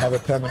bureaus have a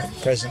permanent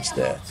presence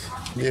there.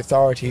 The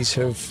authorities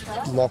have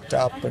locked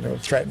up and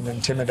have threatened and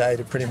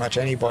intimidated pretty much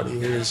anybody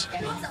who is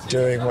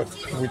doing what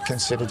we'd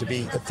consider to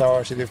be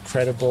authoritative,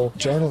 credible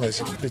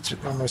journalism. It's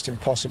almost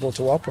impossible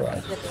to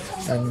operate.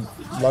 And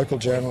local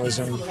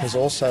journalism has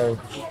also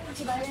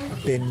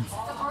been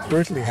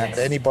brutally hammered.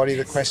 Anybody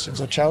that questions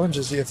or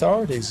challenges the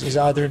authorities is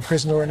either in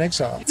prison or in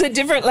exile. It's a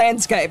different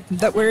landscape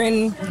that we're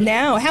in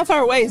now. How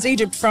far away is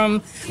Egypt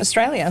from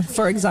Australia,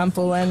 for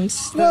example, and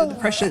the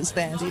pressures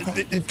there, do you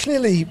think?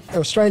 Clearly,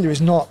 Australia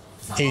is not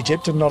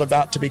Egypt and not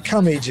about to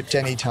become Egypt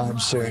anytime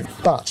soon.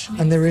 But,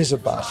 and there is a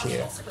but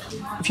here,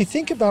 if you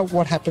think about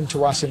what happened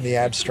to us in the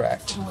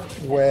abstract,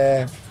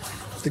 where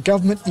the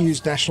government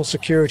used national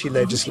security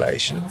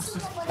legislation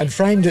and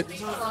framed it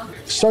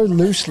so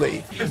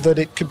loosely that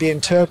it could be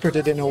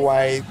interpreted in a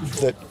way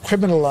that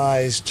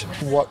criminalised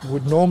what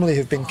would normally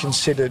have been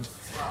considered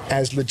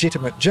as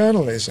legitimate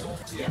journalism,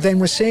 then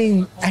we're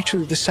seeing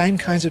actually the same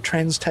kinds of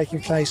trends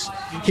taking place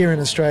here in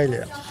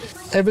Australia.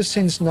 Ever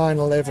since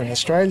 9/11,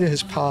 Australia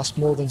has passed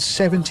more than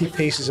 70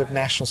 pieces of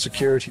national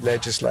security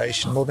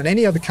legislation, more than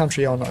any other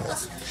country on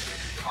earth.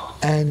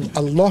 And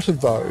a lot of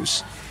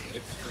those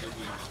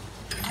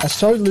are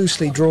so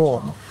loosely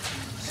drawn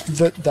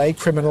that they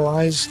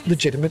criminalise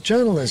legitimate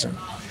journalism.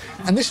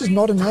 And this is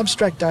not an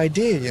abstract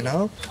idea, you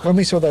know. When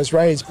we saw those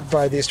raids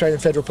by the Australian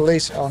Federal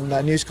Police on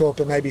News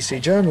Corp and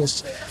ABC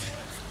journalists,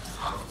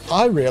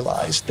 I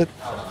realised that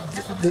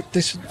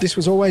this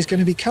was always going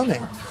to be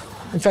coming.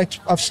 In fact,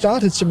 I've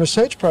started some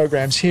research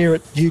programs here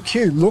at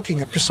UQ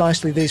looking at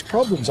precisely these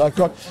problems. I've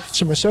got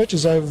some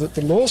researchers over at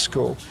the law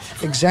school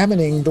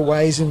examining the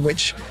ways in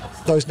which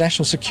those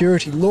national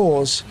security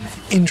laws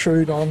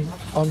intrude on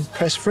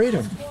press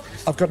freedom.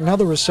 I've got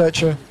another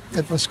researcher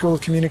at the School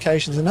of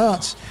Communications and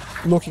Arts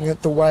looking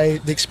at the way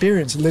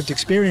the lived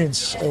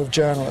experience of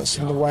journalists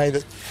and the way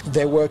that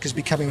their work is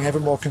becoming ever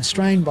more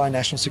constrained by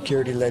national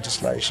security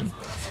legislation.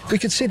 We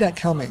could see that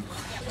coming.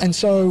 And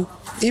so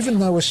even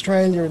though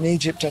Australia and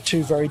Egypt are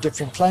two very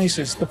different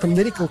places, the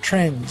political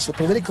trends, the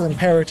political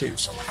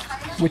imperatives,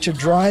 which are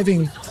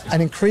driving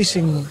an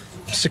increasing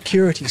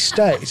security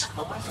state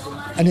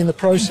and in the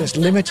process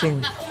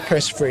limiting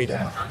press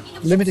freedom,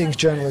 limiting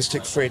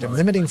journalistic freedom,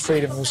 limiting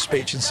freedom of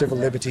speech and civil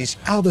liberties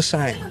are the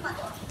same.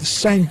 The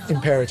same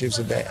imperatives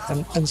are there.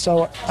 And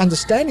so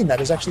understanding that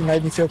has actually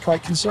made me feel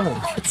quite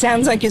concerned. It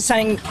sounds like you're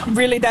saying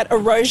really that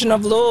erosion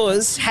of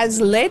laws has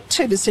led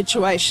to the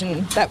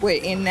situation that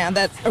we're in now,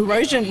 that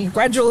erosion,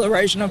 gradual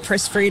erosion of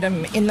press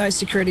freedom in those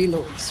security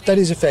laws. That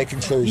is a fair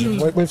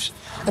conclusion.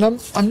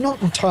 And I'm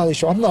not entirely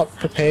sure. I'm not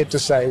prepared to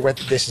say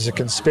whether this is a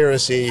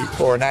conspiracy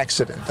or an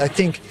accident. I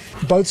think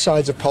both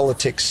sides of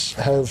politics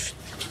have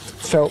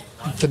felt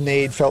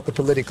the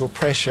political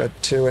pressure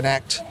to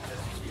enact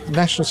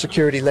national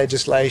security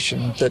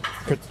legislation that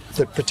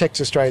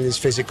protects Australia's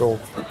physical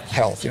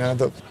health.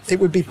 It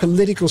would be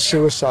political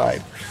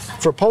suicide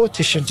for a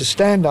politician to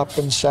stand up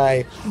and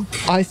say,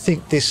 I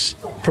think this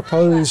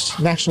proposed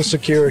national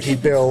security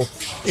bill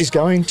is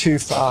going too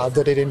far,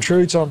 that it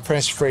intrudes on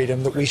press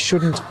freedom, that we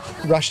shouldn't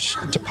rush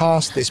to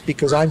pass this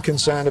because I'm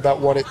concerned about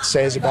what it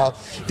says about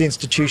the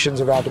institutions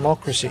of our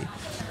democracy.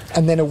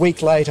 And then a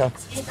week later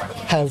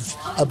have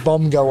a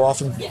bomb go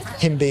off and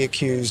him be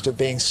accused of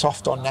being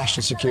soft on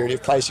national security,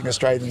 of placing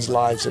Australians'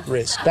 lives at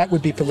risk. That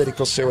would be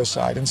political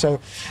suicide. And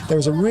so there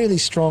was a really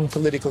strong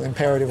political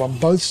imperative on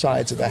both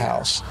sides of the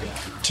House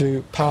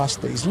to pass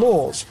these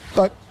laws.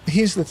 But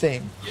here's the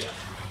thing.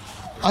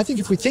 I think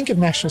if we think of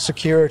national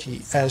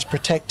security as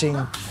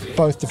protecting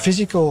both the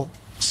physical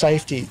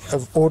safety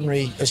of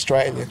ordinary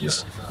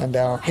Australians and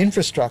our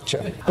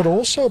infrastructure, but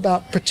also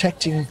about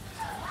protecting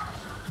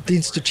the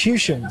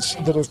institutions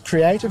that have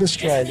created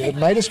Australia, that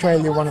made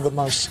Australia one of the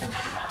most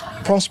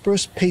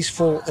prosperous,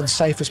 peaceful and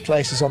safest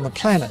places on the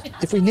planet.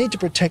 If we need to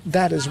protect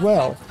that as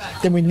well,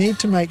 then we need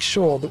to make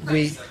sure that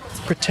we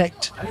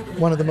protect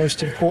one of the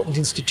most important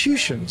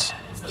institutions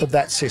of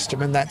that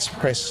system, and that's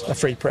a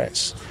free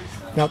press.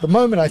 Now, at the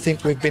moment, I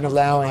think we've been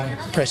allowing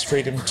press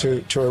freedom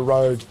to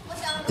erode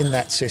in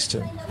that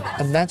system.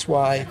 And that's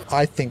why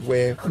I think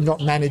we're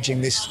not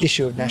managing this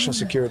issue of national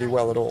security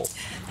well at all.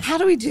 How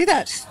do we do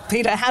that,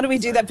 Peter? How do we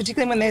do that,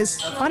 particularly when there's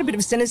quite a bit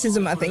of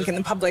cynicism, I think, in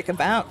the public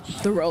about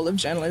the role of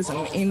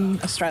journalism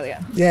in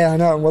Australia? Yeah, I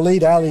know.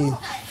 Waleed Ali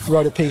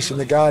wrote a piece in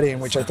The Guardian,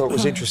 which I thought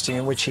was interesting,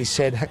 in which he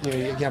said,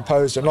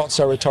 posed a not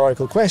so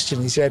rhetorical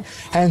question. He said,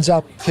 hands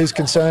up who's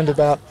concerned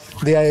about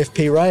the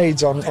AFP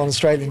raids on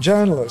Australian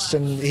journalists.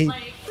 And he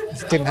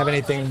didn't have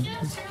anything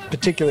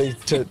particularly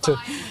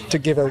to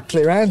give a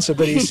clear answer,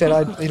 but he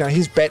said,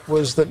 his bet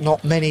was that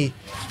not many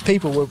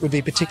people would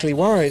be particularly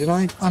worried, and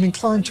I'm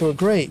inclined to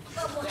agree.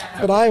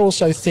 But I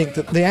also think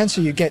that the answer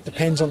you get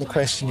depends on the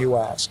question you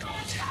ask.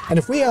 And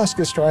if we ask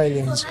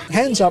Australians,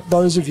 hands up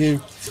those of you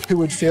who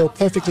would feel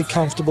perfectly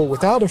comfortable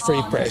without a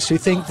free press, who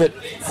think that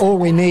all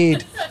we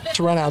need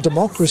to run our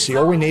democracy,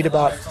 all we need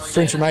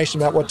for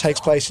information about what takes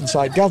place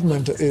inside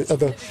government are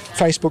the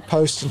Facebook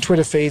posts and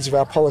Twitter feeds of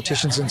our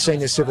politicians and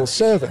senior civil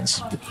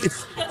servants.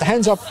 If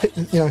hands up,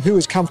 who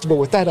is comfortable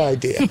with that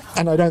idea?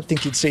 And I don't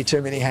think you'd see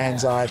too many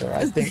hands either.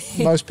 I think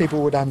most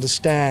people would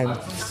understand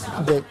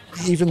that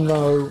even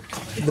though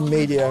the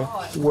media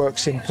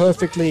works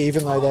imperfectly,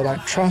 even though they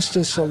don't trust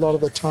us a lot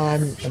of the time,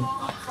 and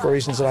for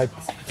reasons that I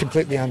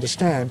completely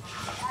understand,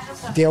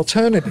 the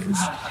alternative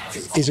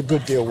is a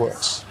good deal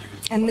worse.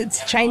 And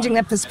it's changing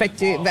that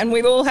perspective, and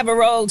we all have a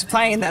role to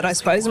play in that, I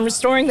suppose, and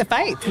restoring the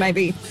faith,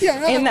 maybe,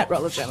 in that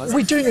role of journalism.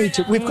 We do need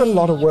to. We've got a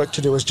lot of work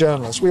to do as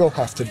journalists. We all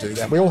have to do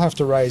that. We all have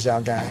to raise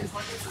our game.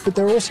 But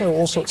there are also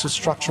all sorts of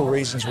structural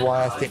reasons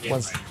why I think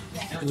we've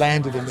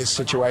landed in this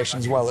situation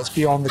as well. It's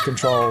beyond the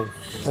control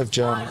of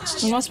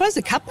journalists. Well, I suppose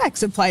the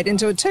cutbacks have played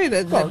into it too.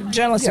 The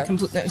journalists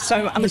are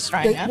so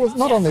unrestrained now. Well,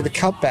 not only the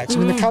cutbacks. I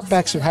mean, the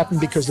cutbacks have happened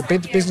because the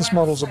business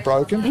models are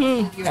broken,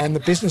 and the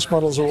business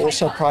models are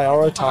also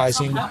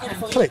prioritising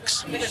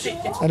clicks.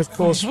 And of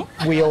course,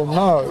 we all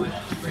know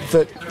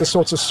that the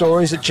sorts of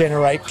stories that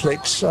generate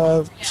clicks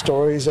are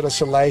stories that are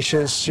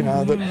salacious,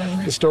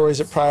 the stories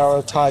that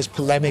prioritise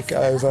polemic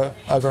over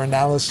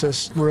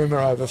analysis, rumour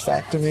over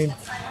fact. I mean,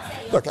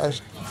 look,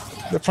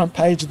 the front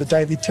page of the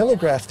Daily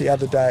Telegraph the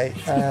other day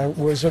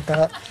was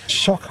about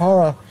shock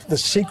horror, the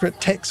secret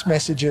text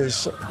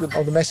messages,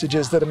 or the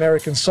messages that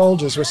American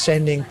soldiers were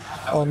sending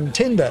on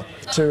Tinder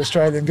to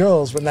Australian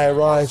girls when they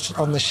arrived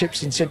on the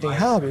ships in Sydney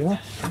Harbour,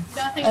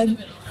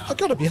 And I've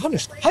got to be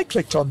honest, I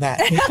clicked on that.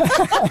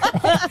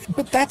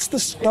 But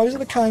those are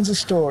the kinds of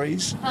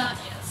stories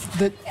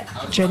that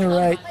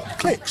generate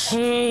clicks.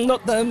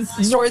 Not the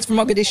stories from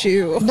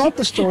Mogadishu. Not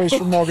the stories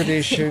from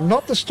Mogadishu,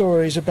 not the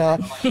stories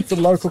about the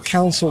local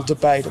council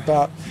debate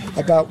about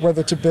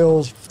whether to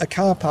build a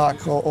car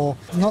park, or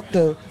not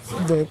the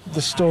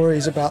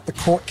stories about the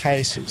court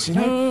cases.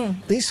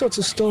 These sorts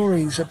of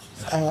stories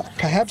are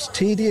perhaps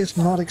tedious,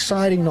 not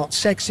exciting, not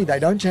sexy, they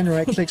don't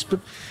generate clicks, but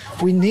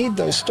we need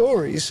those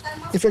stories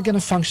if we're going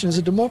to function as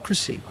a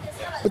democracy.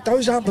 But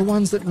those aren't the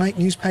ones that make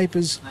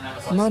newspapers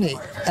money.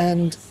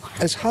 And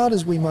as hard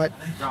as we might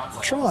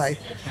try,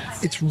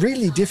 it's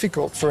really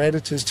difficult for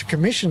editors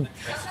to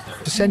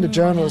send a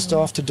journalist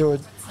off to do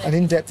an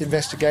in-depth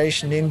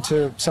investigation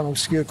into some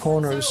obscure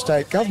corner of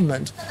state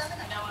government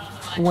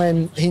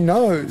when he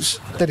knows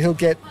that he'll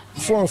get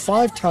 4 or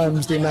 5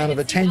 times the amount of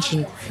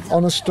attention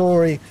on a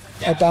story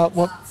about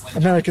what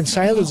American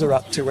sailors are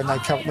up to when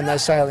they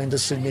sail into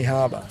Sydney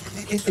Harbour.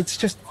 It's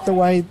just the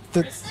way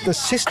that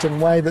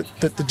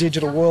the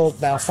digital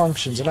world now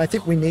functions, and I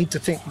think we need to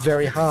think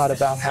very hard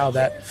about how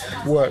that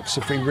works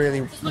if we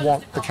really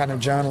want the kind of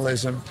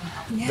journalism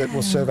that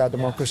will serve our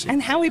democracy.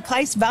 And how we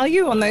place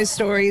value on those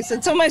stories.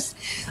 It's almost,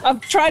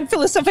 I've tried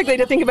philosophically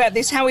to think about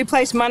this, how we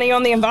place money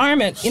on the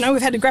environment. You know,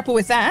 we've had to grapple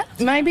with that.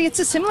 Maybe it's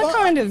a similar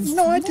kind of...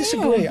 No, I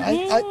disagree.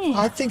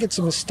 I think it's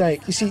a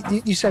mistake. You see,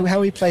 you say how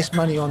we place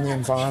money on the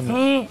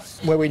environment,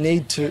 where we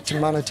need to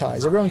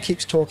monetize. Everyone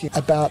keeps talking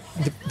about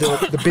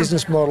the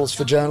business models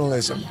for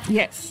journalism.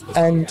 Yes.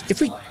 And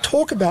if we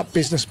talk about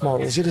business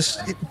models,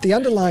 the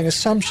underlying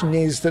assumption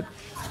is that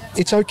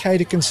it's okay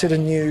to consider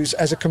news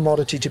as a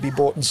commodity to be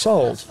bought and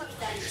sold.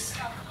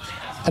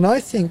 And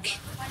I think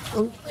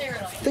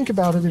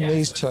about it in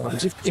these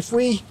terms. If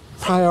we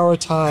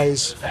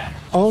prioritise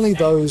only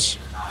those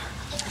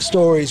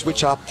stories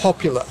which are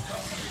popular,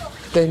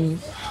 then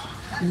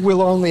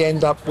we'll only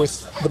end up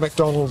with the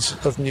McDonald's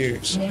of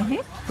news.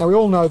 Now, we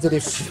all know that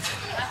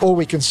if all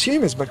we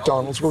consume is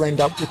McDonald's, we'll end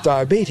up with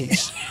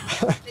diabetes.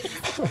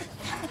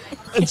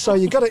 And so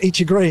you've got to eat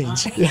your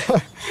greens.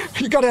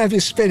 You've got to have your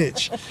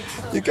spinach.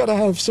 You've got to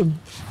have some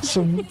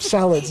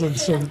salads and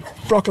some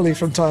broccoli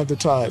from time to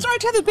time. It's all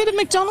right to have a bit of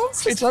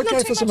McDonald's. It's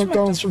okay for some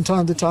McDonald's from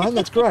time to time.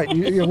 That's great.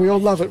 We all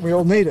love it. We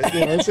all need it.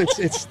 You know,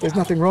 there's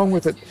nothing wrong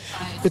with it.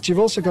 But you've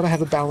also got to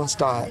have a balanced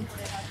diet.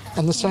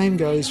 And the same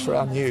goes for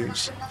our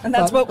news. And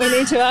that's what we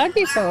need to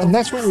argue for. And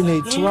that's what we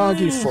need to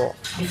argue for.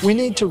 We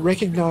need to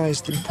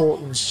recognise the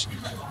importance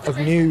of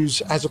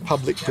news as a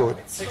public good.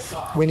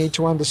 We need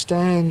to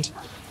understand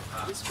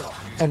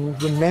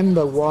and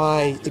remember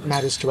why it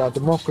matters to our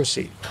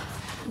democracy.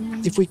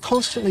 If we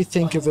constantly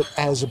think of it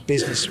as a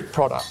business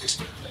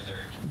product,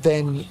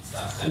 then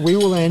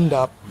we'll end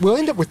up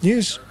with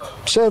news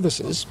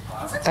services,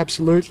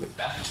 absolutely.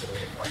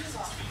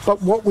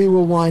 But what we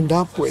will wind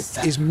up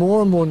with is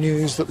more and more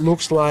news that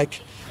looks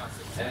like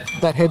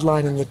that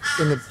headline in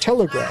the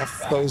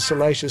Telegraph, those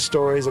salacious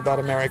stories about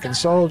American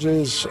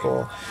soldiers,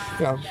 or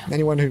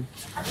anyone who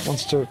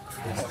wants to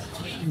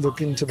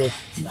look into the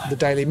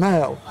Daily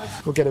Mail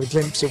will get a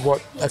glimpse of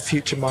what a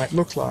future might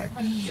look like.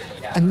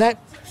 And that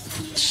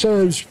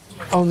serves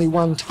only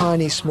one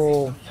tiny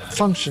small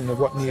function of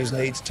what news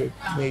needs to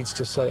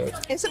serve.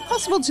 Is it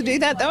possible to do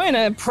that though in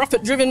a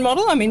profit-driven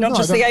model? I mean, not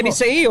just the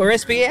ABC or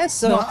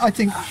SBS. No, I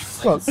think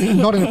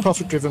not in a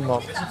profit-driven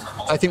model.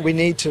 I think we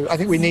need to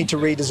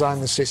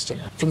redesign the system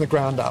from the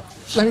ground up.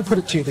 Let me put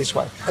it to you this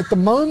way. At the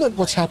moment,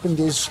 what's happened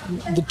is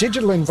the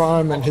digital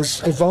environment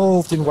has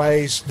evolved in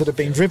ways that have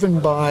been driven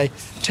by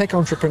tech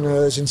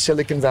entrepreneurs in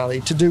Silicon Valley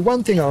to do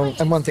one thing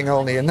and one thing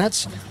only, and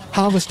that's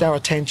harvest our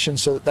attention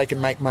so that they can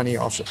make money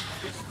off it.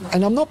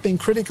 And I'm not being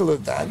critical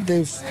of that.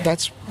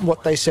 That's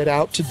what they set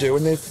out to do,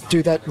 and they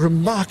do that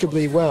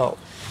remarkably well.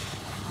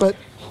 But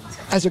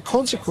as a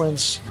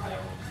consequence,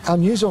 our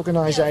news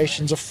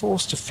organisations are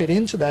forced to fit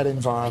into that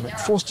environment,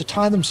 forced to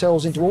tie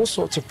themselves into all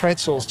sorts of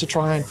pretzels to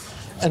try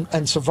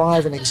and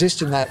survive and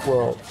exist in that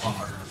world.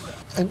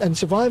 And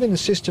survive in a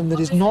system that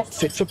is not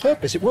fit for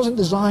purpose. It wasn't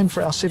designed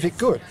for our civic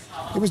good.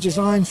 It was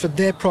designed for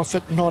their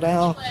profit, not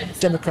our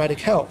democratic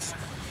health.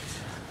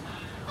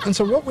 And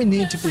so what we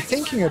need to be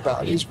thinking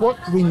about is what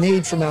we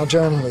need from our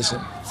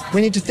journalism.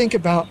 We need to think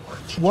about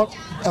what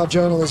our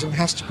journalism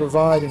has to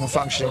provide in a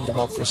functioning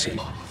democracy.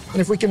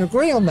 And if we can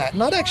agree on that,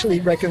 and I'd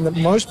actually reckon that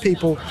most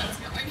people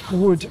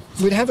would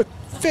have a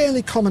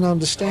fairly common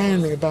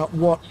understanding about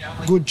what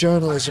good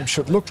journalism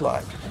should look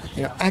like.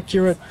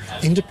 Accurate,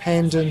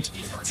 independent,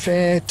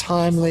 fair,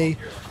 timely,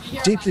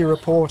 deeply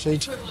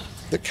reported,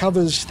 that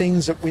covers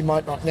things that we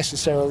might not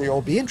necessarily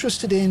all be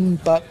interested in,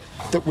 but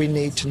that we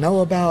need to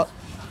know about,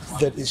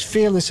 that is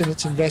fearless in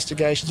its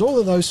investigations, all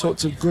of those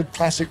sorts of good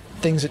classic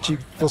things that you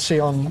will see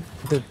on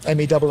the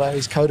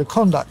MEAA's Code of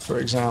Conduct, for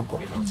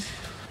example.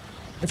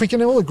 If we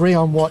can all agree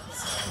on what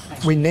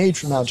we need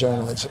from our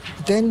journalism,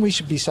 then we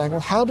should be saying,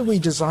 well, how do we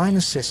design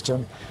a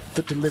system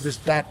that delivers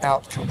that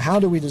outcome? How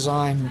do we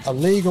design a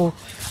legal,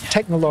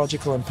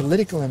 technological and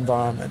political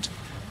environment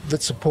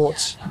that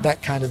supports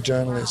that kind of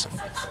journalism?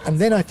 And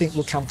then I think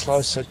we'll come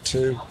closer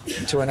to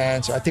an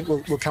answer. I think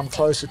we'll come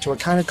closer to a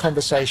kind of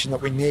conversation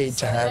that we need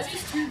to have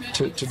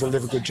to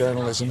deliver good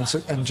journalism,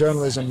 and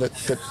journalism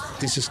that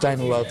is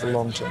sustainable over the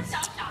long term.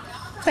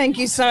 Thank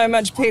you so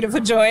much, Peter, for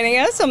joining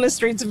us on the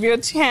streets of your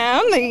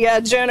town, the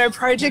Journo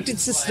Project.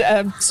 It's just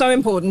so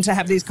important to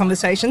have these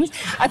conversations.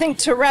 I think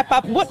to wrap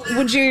up, what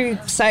would you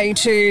say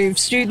to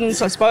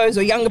students, I suppose,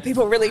 or younger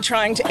people really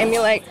trying to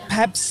emulate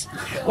perhaps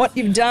what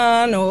you've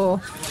done, or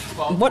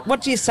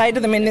what do you say to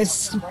them in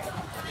this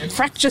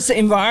fractious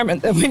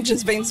environment that we've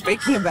just been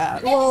speaking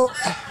about? Well,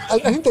 I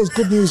think there's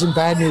good news and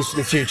bad news for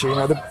the future. You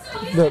know,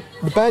 the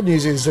bad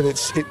news is that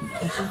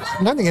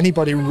I don't think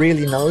anybody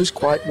really knows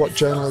quite what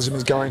journalism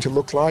is going to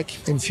look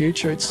like in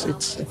future. It's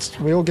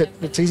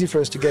easy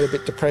for us to get a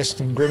bit depressed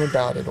and grim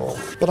about it all.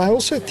 But I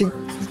also think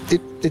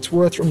it's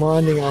worth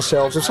reminding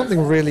ourselves of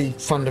something really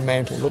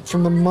fundamental, that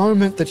from the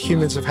moment that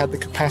humans have had the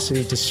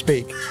capacity to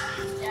speak,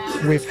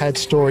 we've had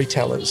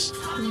storytellers.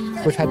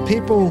 We've had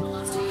people,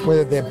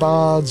 whether they're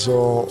bards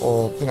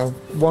or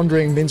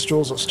wandering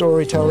minstrels or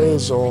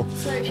storytellers or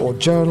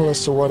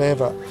journalists or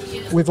whatever.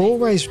 We've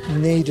always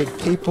needed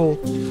people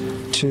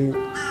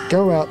to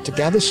go out to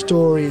gather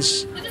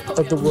stories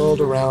of the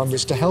world around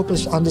us, to help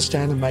us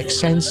understand and make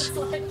sense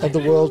of the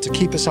world, to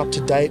keep us up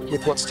to date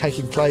with what's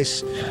taking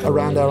place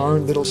around our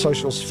own little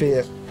social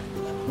sphere.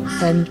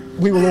 And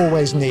we will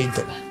always need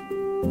them.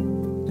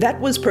 That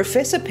was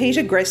Professor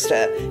Peter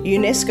Greste,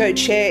 UNESCO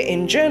Chair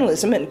in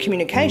Journalism and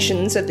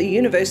Communications at the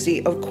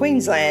University of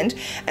Queensland,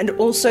 and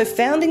also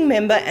founding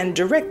member and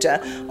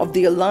director of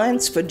the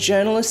Alliance for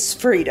Journalists'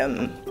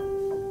 Freedom.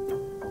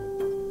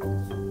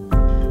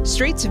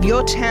 Streets of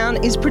Your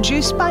Town is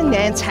produced by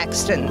Nance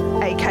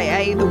Haxton,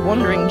 aka The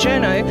Wandering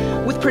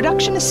Journo, with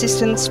production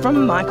assistance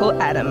from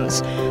Michael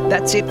Adams.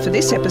 That's it for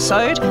this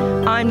episode.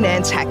 I'm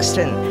Nance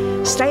Haxton.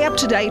 Stay up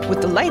to date with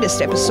the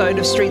latest episode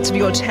of Streets of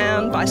Your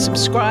Town by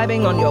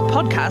subscribing on your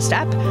podcast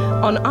app,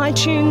 on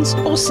iTunes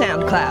or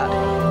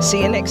SoundCloud.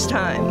 See you next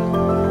time.